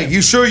 Hey,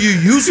 you sure you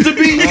used to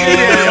be?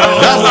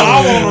 That's what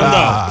I want to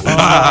know.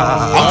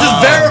 I'm just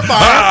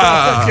verifying.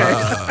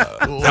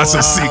 That's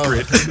a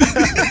secret.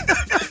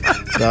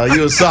 No,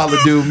 you a solid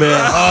dude, man.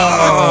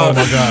 Oh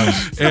my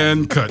gosh.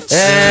 And cuts.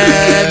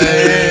 And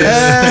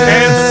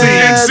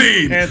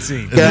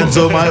scene.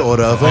 Cancel my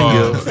order. Thank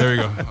you. There we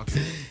go.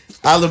 Okay.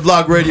 Island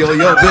Block Radio.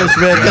 Yo, Bish,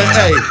 man.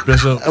 Hey,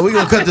 Bishop. we're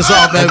going to cut this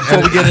off, man,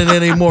 before we get in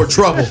any more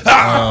trouble.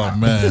 Oh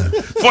man.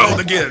 Foiled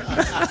again.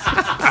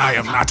 I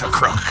am not a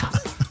crook.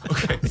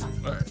 Okay.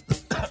 All right.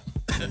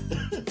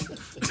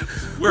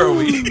 Where are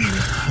we?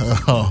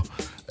 Oh.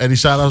 Any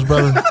shout outs,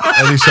 brother?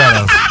 Any shout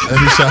outs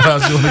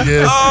you want to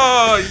give?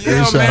 Oh, yeah, Any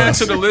man. shout-outs?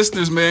 To the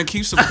listeners, man.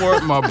 Keep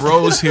supporting my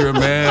bros here,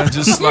 man.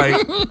 Just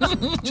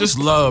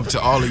love to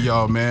all of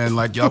y'all, man.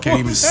 Like, y'all can't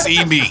even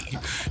see me.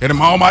 And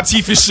all my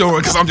teeth is showing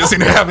because I'm just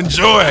in there having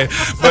joy.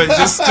 But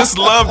just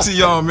love to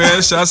y'all,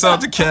 man. Shouts out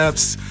to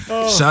Caps.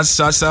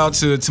 Shouts out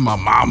to my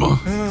mama,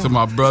 to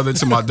my brother,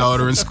 to my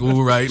daughter in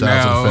school right Shout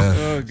out now. to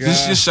the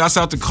fam. Just shouts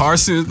out to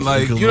Carson.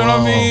 Like, you know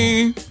what I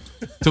mean?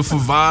 To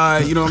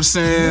Favai, you know what I'm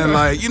saying?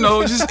 Like, you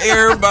know, just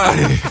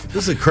everybody. This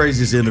is the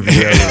craziest interview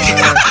ever,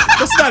 man.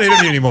 It's not an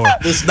interview anymore.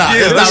 It's not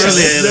Yeah, really an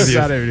It's interview.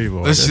 not an interview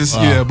anymore. Let's just,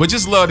 but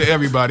just love to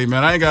everybody,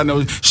 man. I ain't got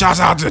no shouts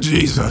out to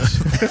Jesus.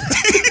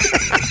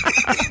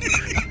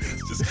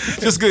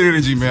 just good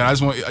energy, man.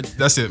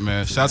 That's it,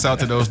 man. Shouts out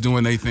to those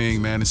doing their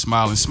thing, man, and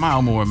smiling.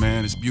 Smile more,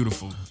 man. It's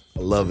beautiful. I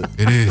love it.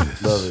 It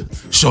is. Love it.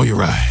 Show you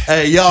right.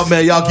 Hey, y'all,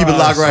 man. Y'all keep it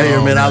locked right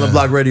here, man. Island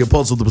Block Radio,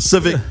 Pulse of the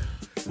Pacific.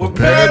 Where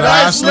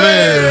Paradise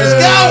lives.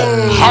 Let's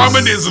go.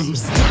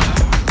 Harmonisms.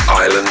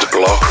 Island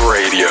Block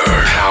Radio,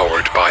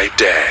 powered by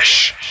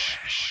Dash.